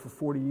a letter for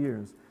 40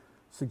 years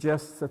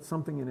suggests that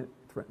something in it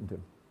threatened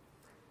him.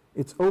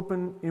 Its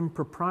open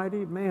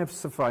impropriety may have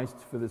sufficed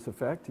for this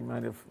effect. He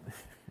might have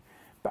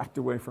backed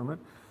away from it.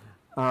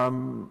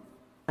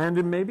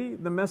 And maybe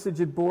the message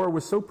it bore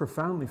was so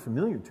profoundly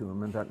familiar to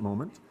him at that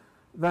moment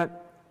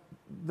that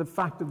the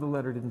fact of the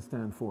letter didn't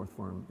stand forth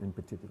for him in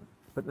particular.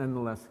 But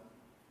nonetheless,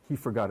 he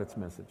forgot its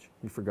message.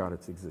 He forgot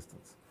its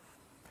existence.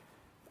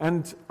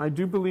 And I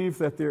do believe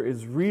that there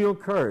is real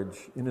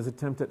courage in his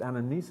attempt at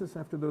anamnesis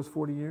after those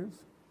 40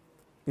 years,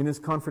 in his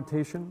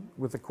confrontation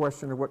with the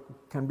question of what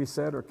can be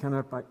said or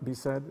cannot be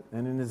said,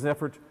 and in his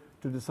effort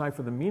to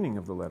decipher the meaning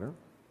of the letter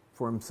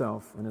for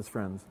himself and his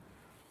friends.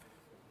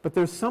 But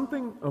there's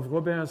something of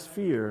Robert's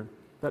fear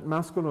that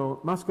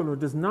Mascolo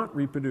does not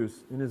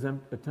reproduce in his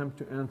attempt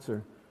to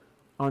answer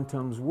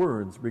Antelme's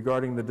words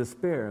regarding the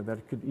despair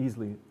that could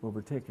easily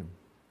overtake him.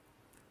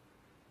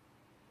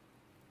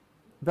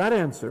 That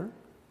answer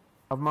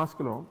of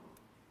Mascolo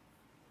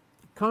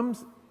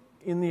comes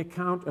in the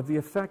account of the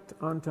effect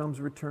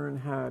Antelme's return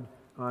had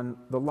on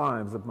the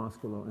lives of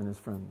Mascolo and his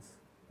friends.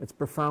 Its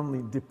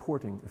profoundly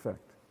deporting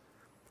effect.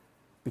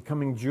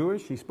 Becoming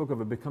Jewish, he spoke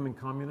of a becoming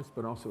communist,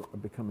 but also a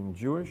becoming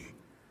Jewish,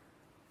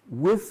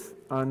 with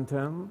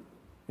Antelme,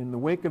 in the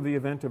wake of the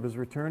event of his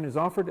return, is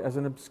offered as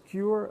an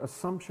obscure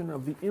assumption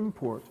of the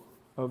import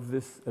of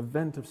this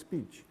event of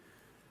speech.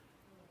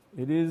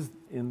 It is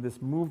in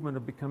this movement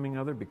of becoming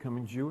other,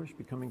 becoming Jewish,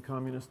 becoming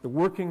communist, the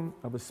working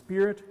of a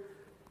spirit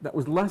that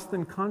was less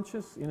than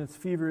conscious in its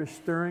feverish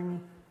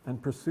stirring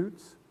and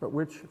pursuits, but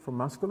which, for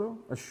Mascolo,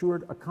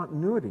 assured a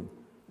continuity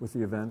with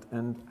the event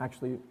and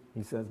actually,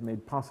 he says,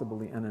 made possible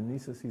the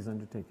anamnesis he's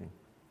undertaking.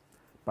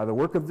 By the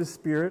work of this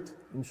spirit,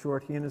 in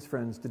short, he and his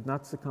friends did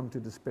not succumb to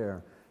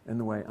despair in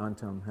the way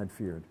Antelme had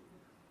feared.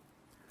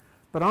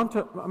 But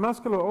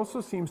Mascolo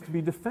also seems to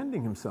be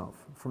defending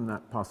himself from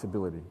that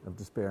possibility of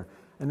despair,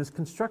 and his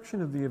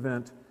construction of the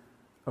event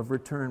of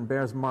return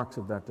bears marks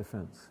of that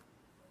defense.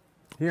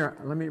 Here,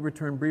 let me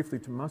return briefly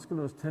to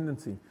Mascolo's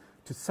tendency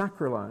to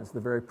sacralize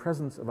the very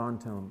presence of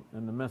Antelme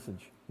and the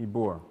message he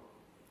bore.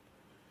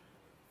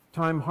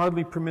 Time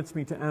hardly permits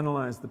me to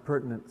analyze the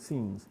pertinent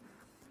scenes,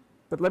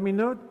 but let me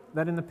note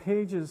that in the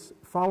pages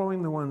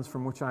following the ones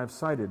from which I have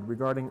cited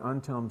regarding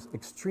Antelme's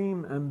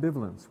extreme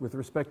ambivalence with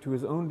respect to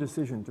his own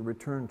decision to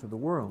return to the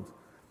world,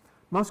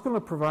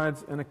 Mascolo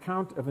provides an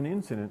account of an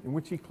incident in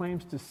which he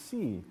claims to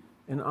see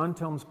in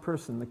Antelme's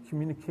person the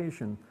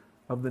communication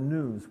of the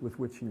news with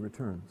which he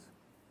returns.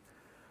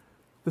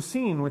 The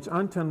scene, which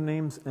Antelme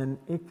names an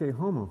ecce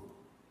homo,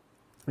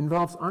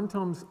 involves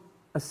Antelme's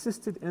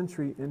assisted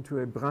entry into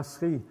a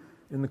brasserie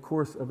in the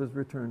course of his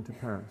return to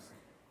Paris.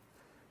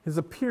 His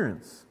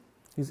appearance,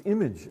 his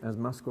image, as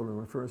Mascolo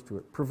refers to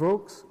it,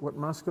 provokes what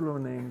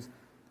Mascolo names,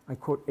 I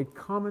quote, a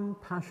common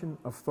passion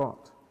of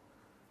thought,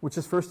 which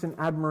is first in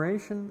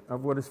admiration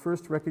of what is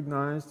first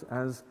recognized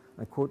as,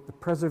 I quote, the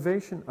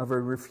preservation of a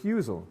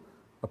refusal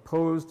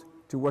opposed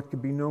to what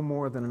could be no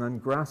more than an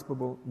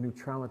ungraspable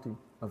neutrality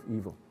of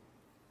evil.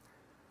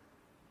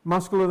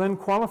 Mascolo then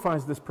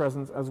qualifies this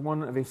presence as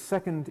one of a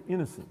second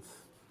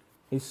innocence,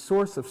 a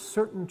source of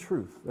certain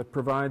truth that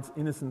provides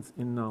innocence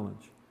in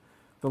knowledge.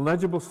 The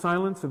legible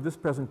silence of this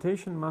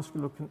presentation,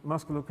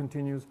 Mascolo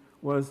continues,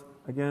 was,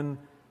 again,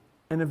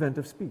 an event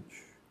of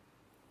speech.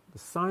 The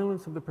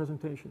silence of the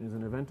presentation is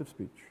an event of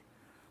speech.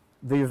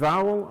 The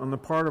avowal on the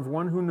part of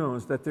one who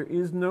knows that there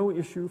is no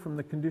issue from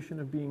the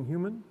condition of being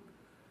human,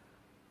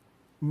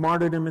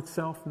 martyrdom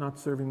itself not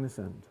serving this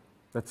end,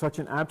 that such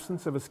an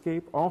absence of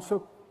escape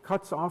also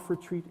cuts off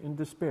retreat in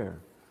despair.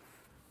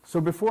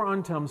 So before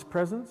Antelme's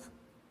presence,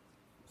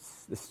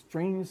 the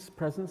strange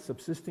presence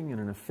subsisting in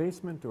an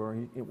effacement or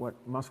what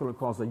Mascolo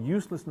calls a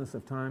uselessness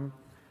of time,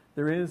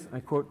 there is, I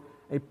quote,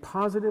 a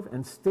positive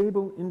and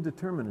stable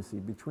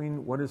indeterminacy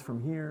between what is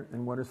from here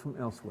and what is from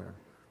elsewhere.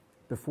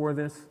 Before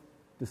this,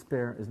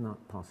 despair is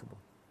not possible.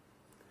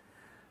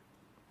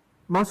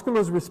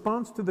 Mascolo's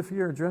response to the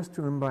fear addressed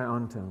to him by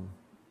Antelme,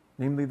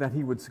 namely that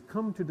he would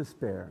succumb to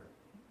despair,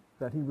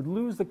 that he would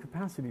lose the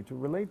capacity to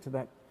relate to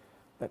that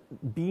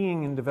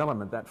being in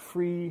development, that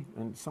free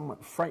and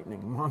somewhat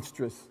frightening,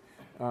 monstrous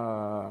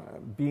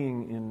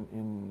being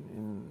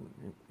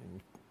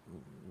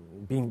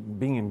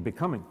in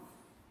becoming.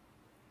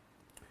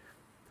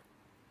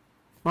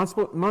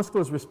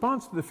 Mascolo's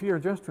response to the fear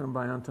addressed to him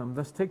by Antelme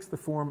thus takes the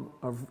form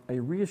of a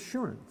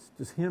reassurance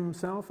to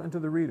himself and to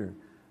the reader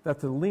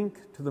that the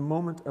link to the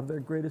moment of their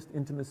greatest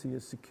intimacy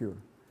is secure,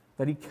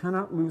 that he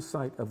cannot lose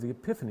sight of the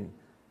epiphany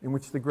in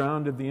which the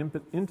ground of the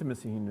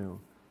intimacy he knew,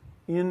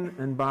 in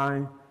and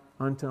by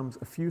Antelme's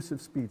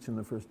effusive speech in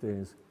the first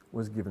days,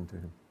 was given to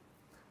him.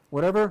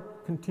 Whatever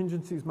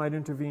contingencies might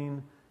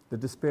intervene, the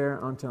despair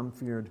Antelme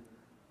feared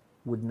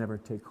would never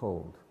take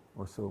hold,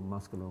 or so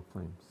Mascolo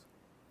claims.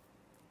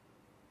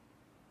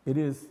 It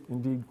is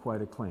indeed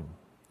quite a claim.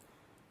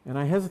 And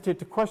I hesitate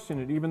to question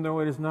it, even though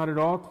it is not at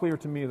all clear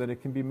to me that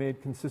it can be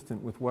made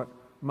consistent with what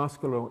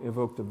Mascolo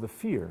evoked of the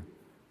fear,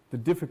 the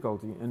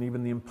difficulty, and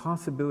even the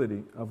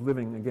impossibility of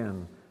living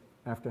again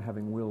after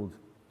having willed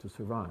to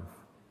survive.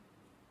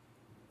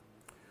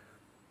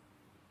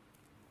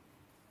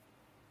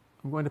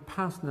 I'm going to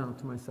pass now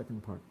to my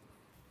second part.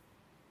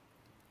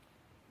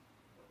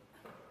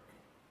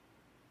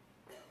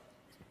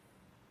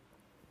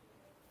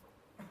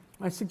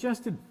 I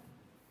suggested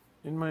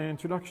in my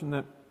introduction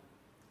that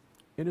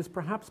it is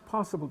perhaps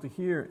possible to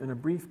hear in a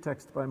brief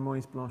text by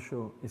Maurice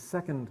Blanchot a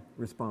second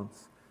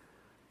response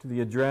to the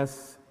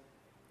address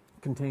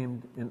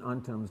contained in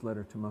Antelme's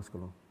letter to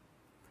Mascolo.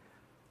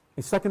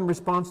 A second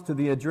response to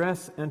the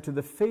address and to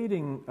the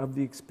fading of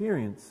the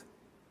experience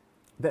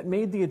that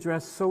made the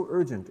address so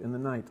urgent in the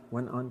night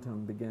when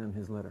Antelme began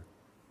his letter.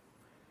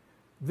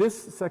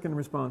 This second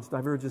response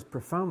diverges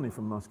profoundly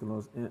from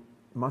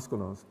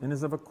Mascolo's and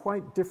is of a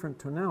quite different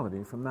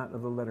tonality from that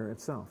of the letter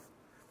itself.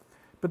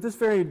 But this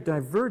very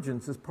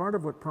divergence is part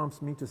of what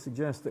prompts me to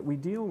suggest that we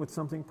deal with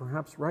something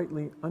perhaps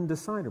rightly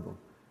undecidable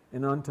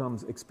in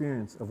Antelme's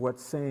experience of what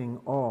saying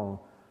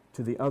all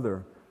to the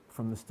other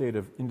from the state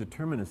of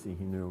indeterminacy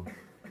he knew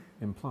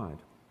implied.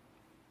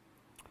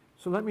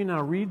 So let me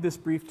now read this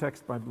brief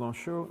text by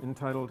Blanchot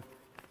entitled,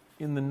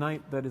 "In the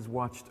Night That Is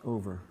Watched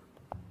Over."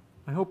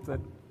 I hope that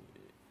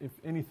if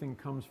anything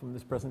comes from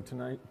this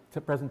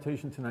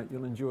presentation tonight,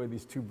 you'll enjoy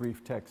these two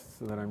brief texts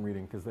that I'm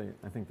reading, because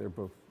I think they're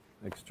both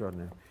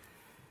extraordinary.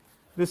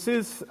 This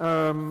is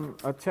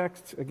a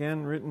text,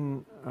 again,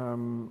 written,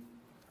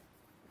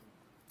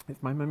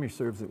 if my memory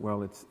serves it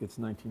well, it's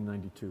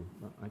 1992.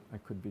 I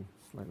could be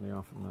slightly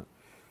off on that.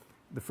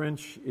 The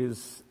French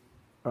is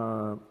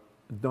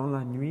Dans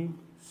la nuit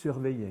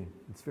surveillée.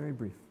 It's very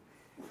brief.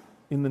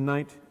 In the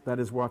night that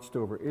is watched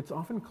over. It's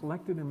often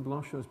collected in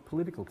Blanchot's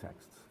political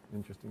texts,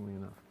 interestingly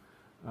enough.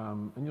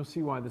 And you'll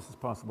see why this is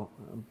possible,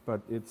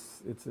 but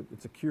it's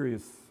a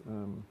curious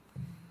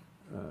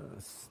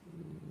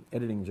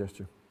editing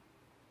gesture.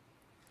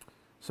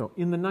 So,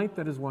 in the night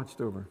that is watched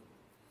over.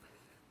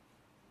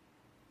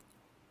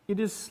 It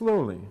is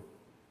slowly,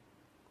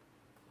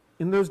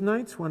 in those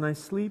nights when I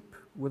sleep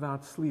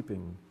without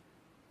sleeping,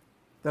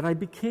 that I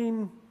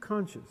became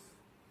conscious,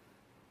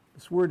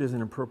 this word is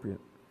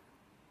inappropriate,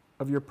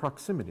 of your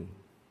proximity,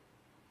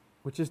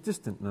 which is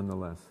distant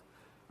nonetheless.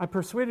 I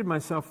persuaded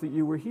myself that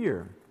you were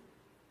here.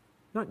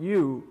 Not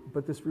you,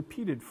 but this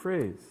repeated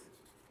phrase,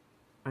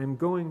 I am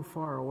going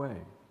far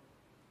away.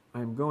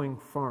 I am going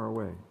far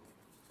away.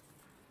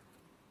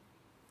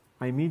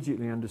 I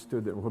immediately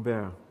understood that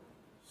Robert,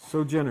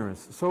 so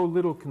generous, so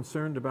little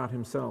concerned about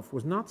himself,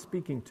 was not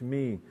speaking to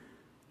me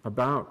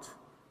about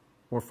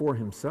or for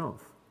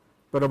himself,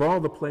 but of all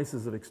the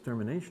places of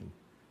extermination,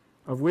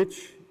 of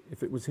which,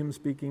 if it was him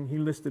speaking, he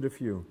listed a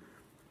few.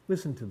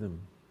 Listen to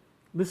them.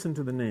 Listen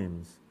to the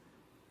names.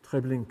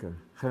 Treblinka,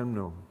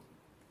 Chełmno,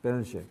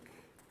 Belzec,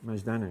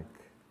 Majdanek,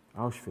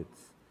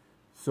 Auschwitz,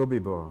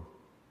 Sobibor,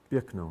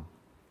 Birkenau,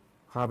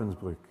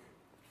 Ravensbrück,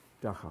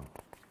 Dachau.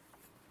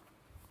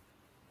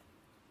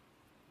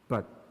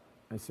 But,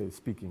 I say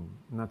speaking,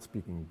 not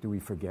speaking, do we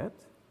forget?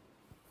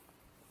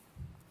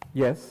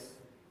 Yes,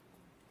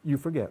 you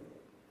forget.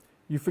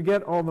 You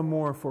forget all the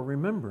more for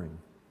remembering.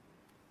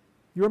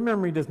 Your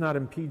memory does not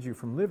impede you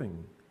from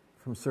living,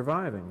 from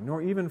surviving,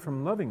 nor even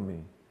from loving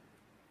me.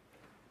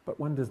 But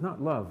one does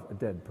not love a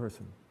dead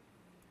person,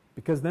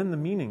 because then the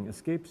meaning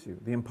escapes you,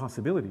 the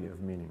impossibility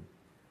of meaning,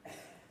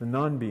 the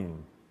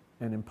non-being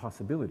and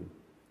impossibility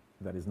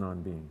that is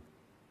non-being.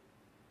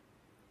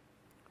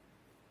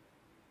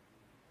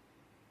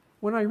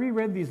 When I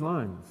reread these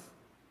lines,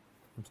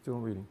 I'm still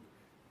reading,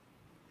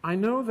 I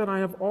know that I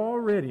have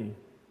already,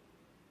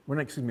 when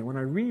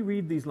I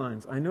reread these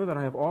lines, I know that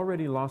I have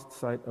already lost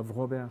sight of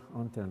Robert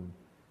Antelme,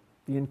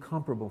 the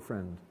incomparable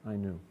friend I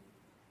knew.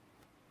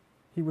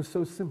 He was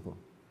so simple,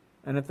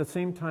 and at the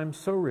same time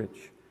so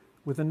rich,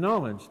 with a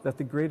knowledge that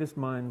the greatest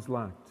minds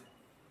lacked.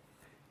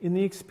 In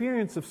the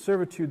experience of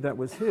servitude that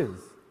was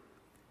his,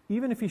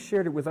 even if he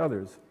shared it with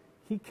others,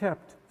 he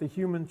kept the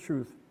human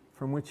truth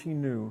from which he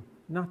knew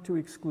not to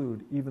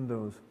exclude even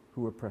those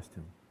who oppressed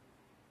him.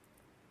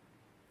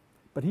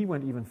 But he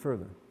went even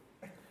further.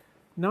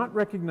 Not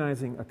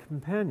recognizing a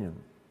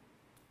companion,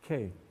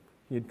 Kay,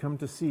 he had come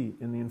to see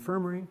in the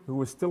infirmary, who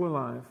was still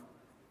alive,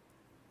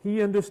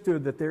 he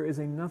understood that there is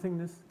a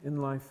nothingness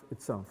in life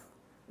itself,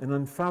 an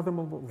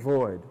unfathomable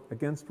void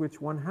against which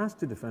one has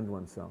to defend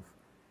oneself,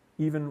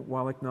 even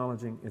while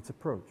acknowledging its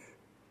approach.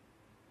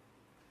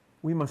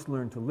 We must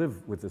learn to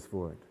live with this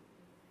void.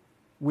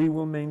 We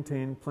will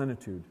maintain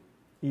plenitude,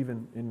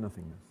 even in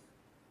nothingness.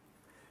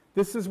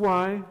 This is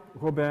why,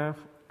 Robert,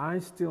 I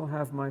still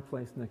have my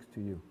place next to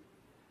you.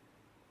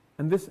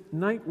 And this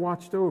night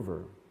watched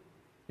over,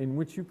 in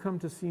which you come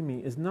to see me,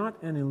 is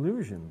not an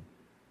illusion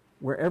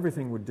where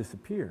everything would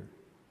disappear,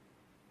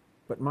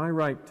 but my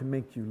right to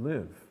make you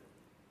live,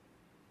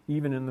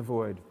 even in the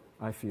void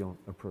I feel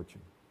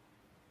approaching.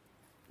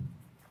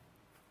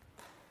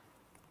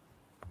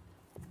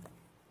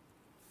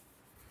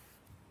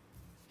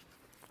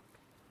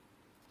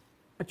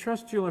 I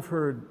trust you'll have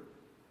heard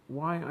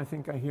why I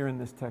think I hear in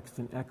this text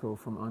an echo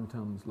from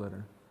Antelme's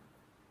letter,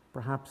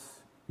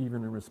 perhaps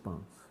even a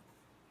response.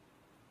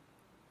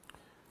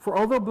 For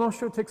although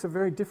Blanchot takes a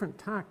very different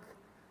tack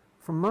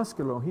from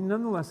Mascolo, he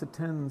nonetheless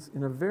attends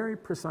in a very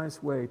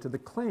precise way to the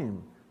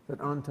claim that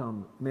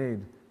Antelme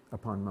made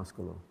upon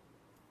Mascolo.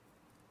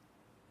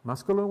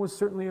 Mascolo was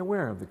certainly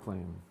aware of the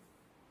claim.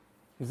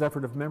 His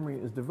effort of memory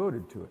is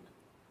devoted to it.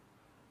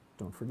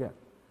 Don't forget.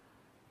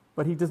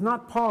 But he does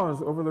not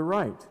pause over the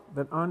right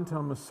that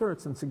Antelme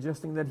asserts in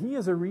suggesting that he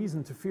has a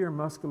reason to fear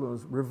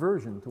Mascolo's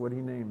reversion to what he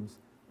names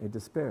a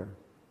despair.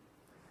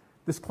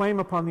 This claim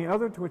upon the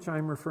other to which I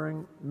am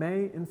referring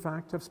may, in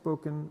fact, have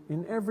spoken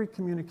in every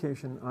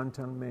communication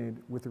Antelme made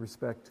with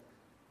respect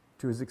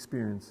to his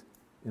experience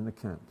in the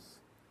camps.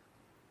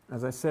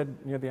 As I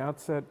said near the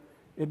outset,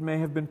 it may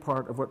have been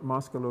part of what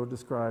Mascolo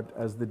described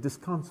as the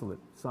disconsolate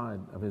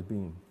side of his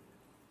being.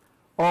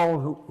 All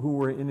who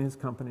were in his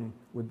company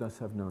would thus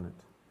have known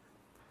it.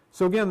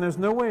 So again, there's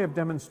no way of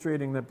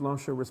demonstrating that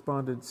Blanchot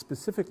responded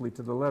specifically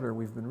to the letter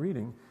we've been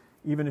reading,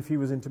 even if he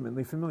was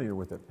intimately familiar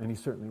with it, and he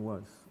certainly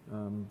was,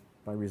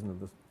 by reason of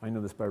this. I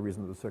know this by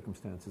reason of the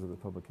circumstances of the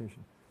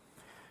publication.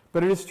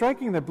 But it is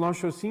striking that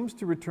Blanchot seems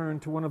to return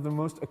to one of the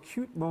most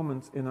acute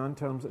moments in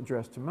Antelme's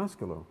address to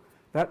Mascolo,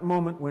 that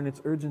moment when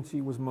its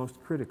urgency was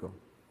most critical.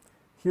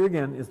 Here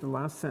again is the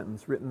last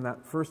sentence written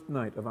that first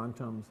night of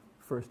Antelme's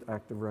first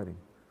act of writing.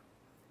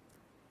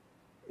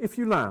 If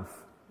you laugh,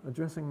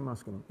 addressing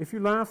Mascolo, if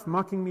you laugh,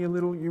 mocking me a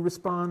little,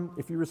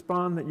 if you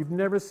respond that you've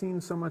never seen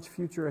so much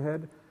future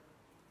ahead,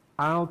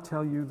 I'll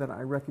tell you that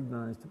I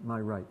recognized my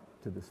right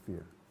to this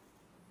fear.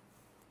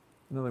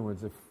 In other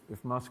words,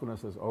 if Mascolo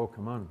says, oh,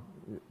 come on,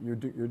 you're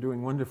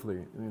doing wonderfully,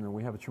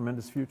 we have a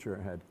tremendous future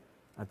ahead,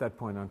 at that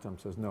point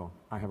Antelme says, no,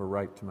 I have a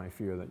right to my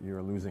fear that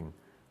you're losing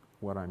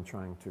what I'm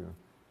trying to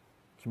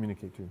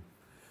communicate to you.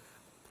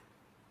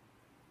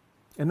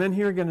 And then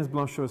here again is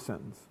Blanchot's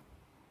sentence.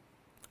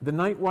 The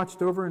night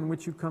watched over in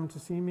which you came to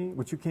see me,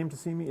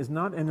 is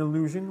not an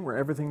illusion where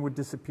everything would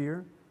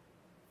disappear,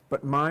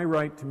 but my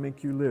right to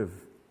make you live,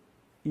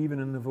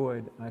 even in the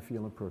void I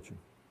feel approaching.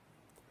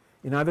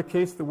 In either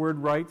case, the word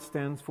right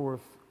stands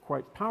forth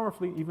quite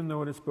powerfully, even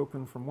though it is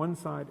spoken from one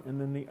side and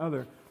then the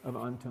other of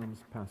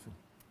Antelme's passing.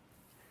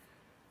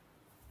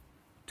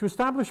 To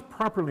establish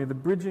properly the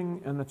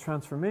bridging and the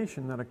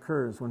transformation that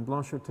occurs when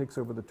Blanchot takes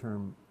over the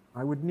term,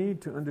 I would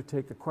need to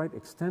undertake a quite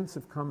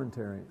extensive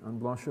commentary on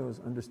Blanchot's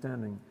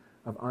understanding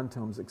of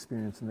Antelme's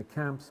experience in the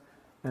camps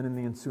and in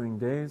the ensuing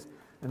days,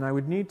 and I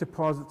would need to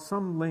pause at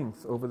some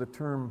length over the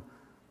term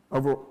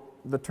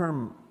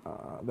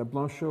that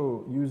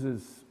Blanchot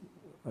uses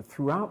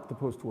throughout the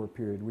post-war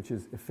period, which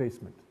is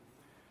effacement.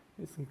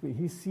 Basically,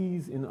 he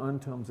sees in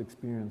Antelme's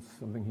experience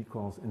something he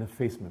calls an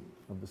effacement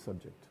of the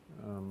subject,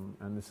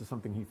 and this is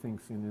something he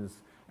thinks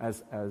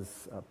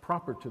as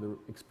proper to the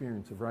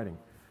experience of writing.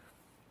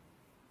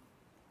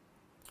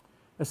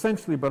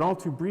 Essentially, but all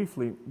too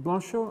briefly,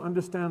 Blanchot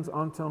understands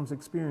Antelme's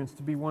experience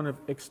to be one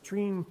of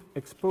extreme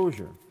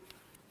exposure,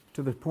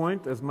 to the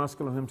point, as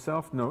Mascolo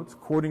himself notes,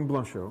 quoting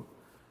Blanchot,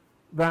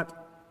 that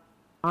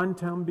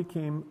Antelme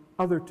became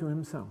other to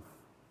himself,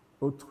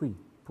 autrui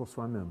pour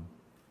soi-même.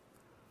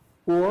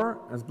 Or,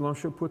 as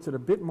Blanchot puts it a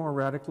bit more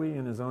radically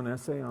in his own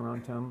essay on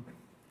Antelme,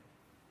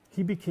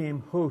 he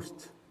became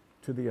host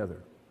to the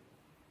other.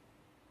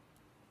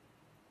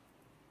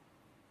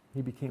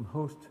 He became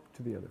host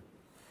to the other.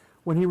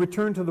 When he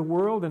returned to the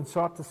world and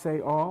sought to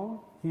say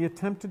all, he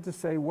attempted to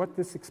say what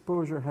this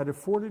exposure had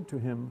afforded to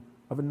him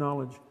of a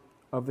knowledge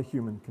of the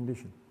human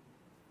condition.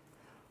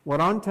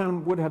 What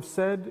Antelme would have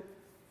said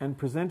and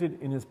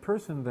presented in his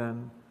person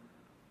then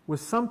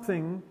was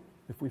something,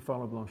 if we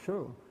follow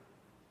Blanchot,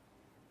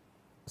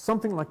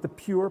 something like the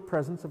pure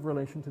presence of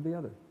relation to the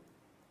other.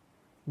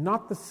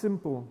 Not the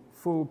simple,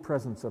 full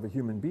presence of a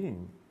human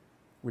being,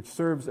 which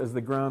serves as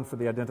the ground for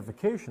the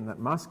identification that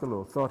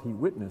Mascolo thought he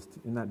witnessed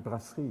in that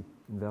brasserie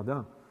in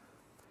Verdun,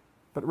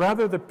 but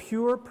rather the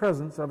pure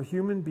presence of a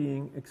human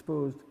being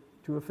exposed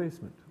to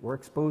effacement, or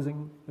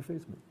exposing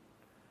effacement.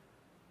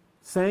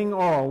 Saying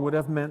all would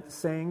have meant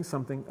saying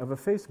something of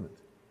effacement,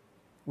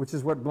 which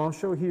is what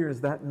Blanchot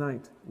hears that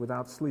night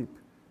without sleep,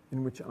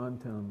 in which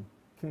Antelme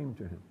came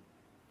to him.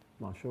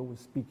 Blanchot was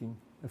speaking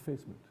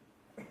effacement.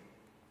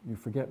 You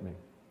forget me,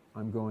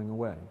 I'm going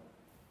away.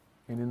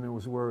 And in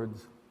those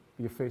words,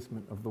 the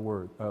effacement of the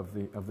word, of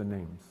the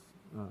names,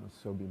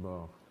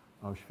 Sobibor,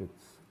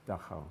 Auschwitz,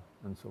 Dachau,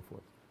 and so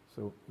forth.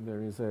 So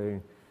there is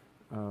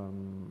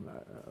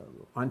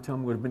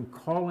Antelme would have been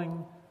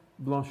calling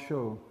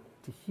Blanchot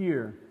to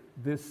hear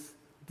this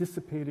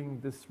dissipating,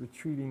 this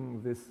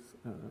retreating, this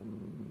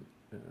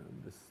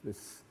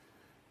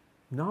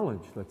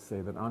knowledge, let's say,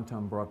 that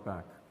Antelme brought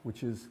back,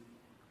 which is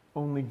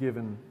only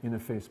given in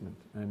effacement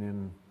and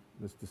in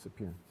this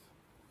disappearance.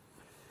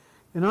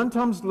 In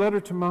Antelme's letter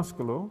to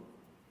Mascolo,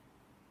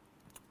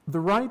 the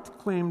right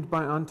claimed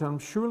by Antelme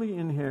surely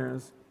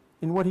inheres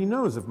in what he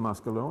knows of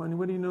Mascolo and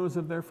what he knows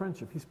of their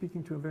friendship. He's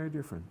speaking to a very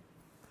dear friend.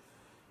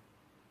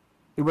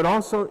 It would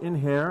also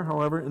inhere,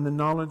 however, in the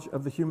knowledge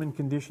of the human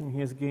condition he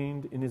has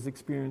gained in his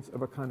experience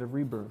of a kind of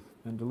rebirth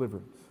and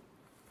deliverance.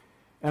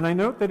 And I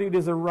note that it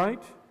is a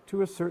right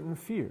to a certain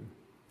fear.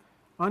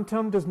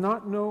 Antelme does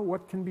not know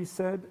what can be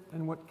said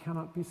and what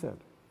cannot be said,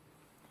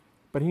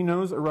 but he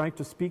knows a right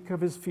to speak of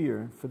his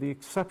fear for the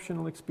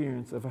exceptional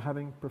experience of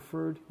having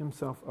preferred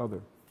himself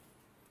other.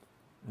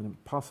 An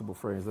impossible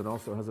phrase that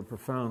also has a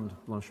profound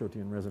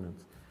Blanchotian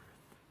resonance.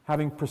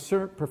 Having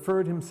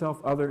preferred himself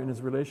other in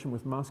his relation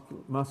with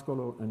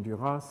Mascolo and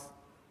Duras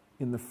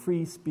in the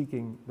free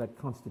speaking that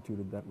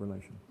constituted that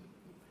relation.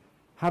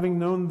 Having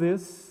known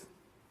this,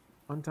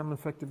 Antelme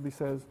effectively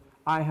says,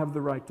 I have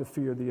the right to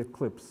fear the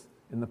eclipse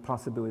in the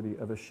possibility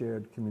of a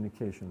shared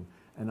communication,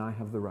 and I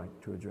have the right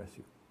to address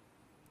you.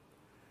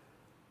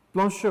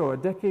 Blanchot, a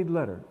decade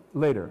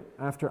later,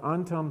 after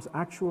Antelme's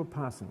actual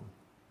passing,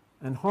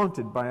 and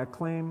haunted by a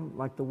claim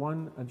like the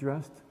one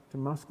addressed to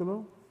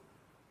Mascolo,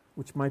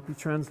 which might be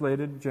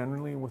translated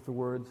generally with the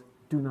words,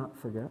 do not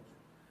forget,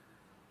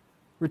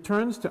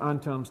 returns to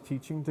Antelme's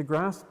teaching to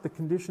grasp the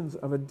conditions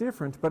of a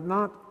different but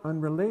not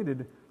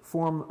unrelated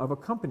form of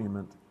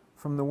accompaniment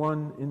from the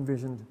one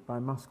envisioned by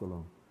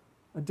Mascolo,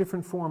 a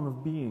different form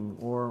of being,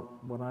 or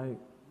what I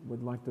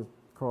would like to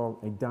call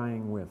a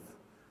dying with.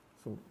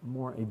 So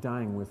more a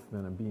dying with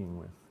than a being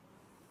with.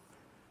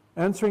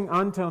 Answering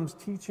Antelme's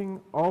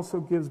teaching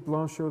also gives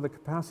Blanchot the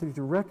capacity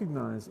to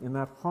recognize in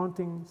that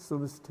haunting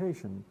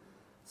solicitation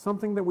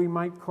something that we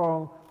might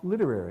call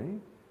literary,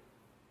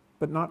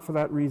 but not for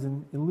that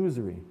reason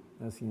illusory,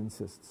 as he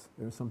insists.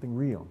 There is something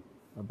real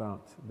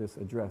about this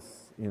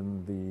address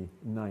in the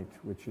night,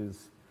 which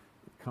is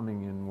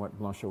coming in what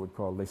Blanchot would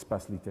call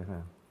l'espace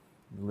littéraire,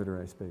 the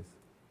literary space.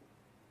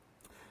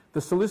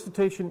 The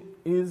solicitation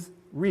is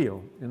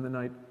real in the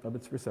night of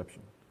its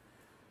reception,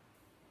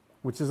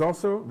 which is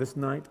also, this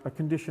night, a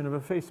condition of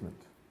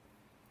effacement.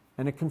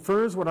 And it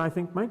confers what I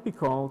think might be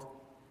called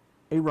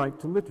a right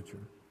to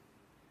literature,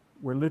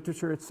 where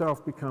literature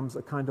itself becomes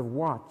a kind of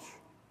watch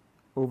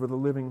over the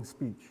living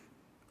speech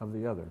of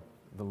the other,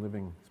 the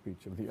living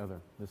speech of the other,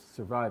 this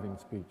surviving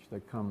speech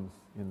that comes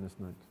in this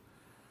night.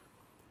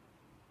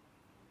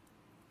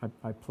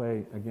 I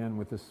play again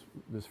with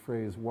this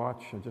phrase,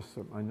 watch, just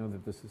so I know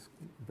that this is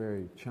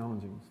very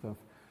challenging stuff.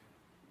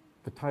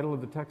 The title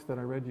of the text that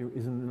I read you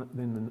is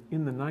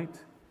in the night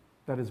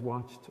that is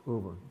watched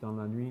over, dans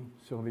la nuit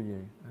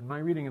surveillée. And my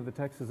reading of the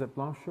text is that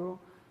Blanchot,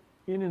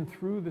 in and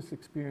through this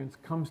experience,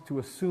 comes to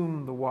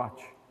assume the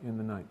watch in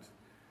the night.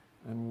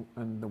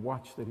 And the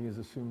watch that he is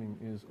assuming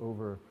is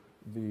over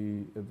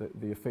the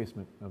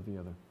effacement of the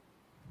other.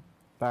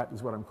 That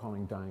is what I'm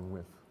calling dying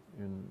with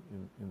in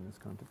this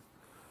context.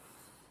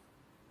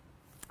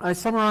 I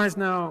summarize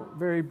now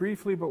very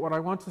briefly, but what I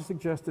want to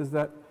suggest is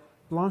that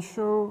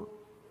Blanchot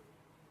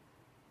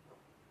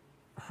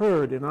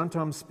heard in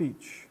Antelme's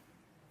speech,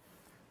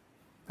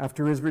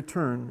 after his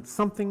return,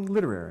 something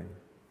literary,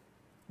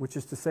 which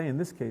is to say, in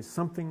this case,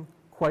 something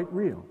quite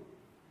real,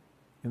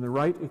 in the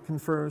right it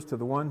confers to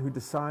the one who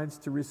decides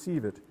to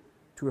receive it,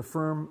 to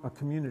affirm a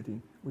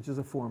community, which is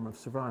a form of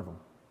survival.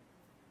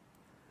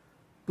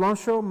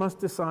 Blanchot must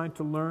decide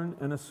to learn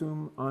and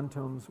assume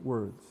Antelme's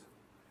words.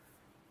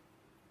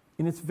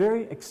 In its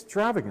very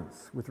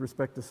extravagance with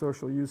respect to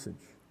social usage,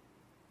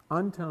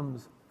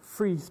 Antelme's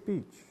free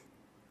speech,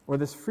 or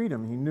this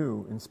freedom he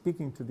knew in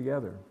speaking to the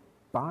other,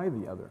 by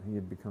the other he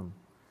had become,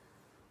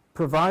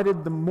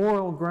 provided the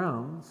moral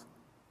grounds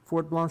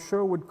for what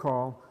Blanchot would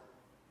call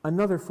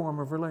another form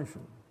of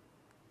relation,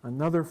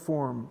 another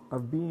form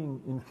of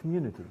being in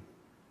community,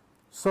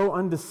 so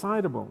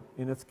undecidable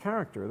in its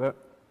character that,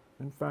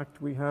 in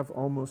fact, we have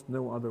almost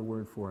no other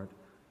word for it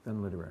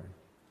than literary.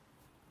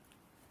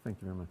 Thank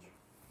you very much.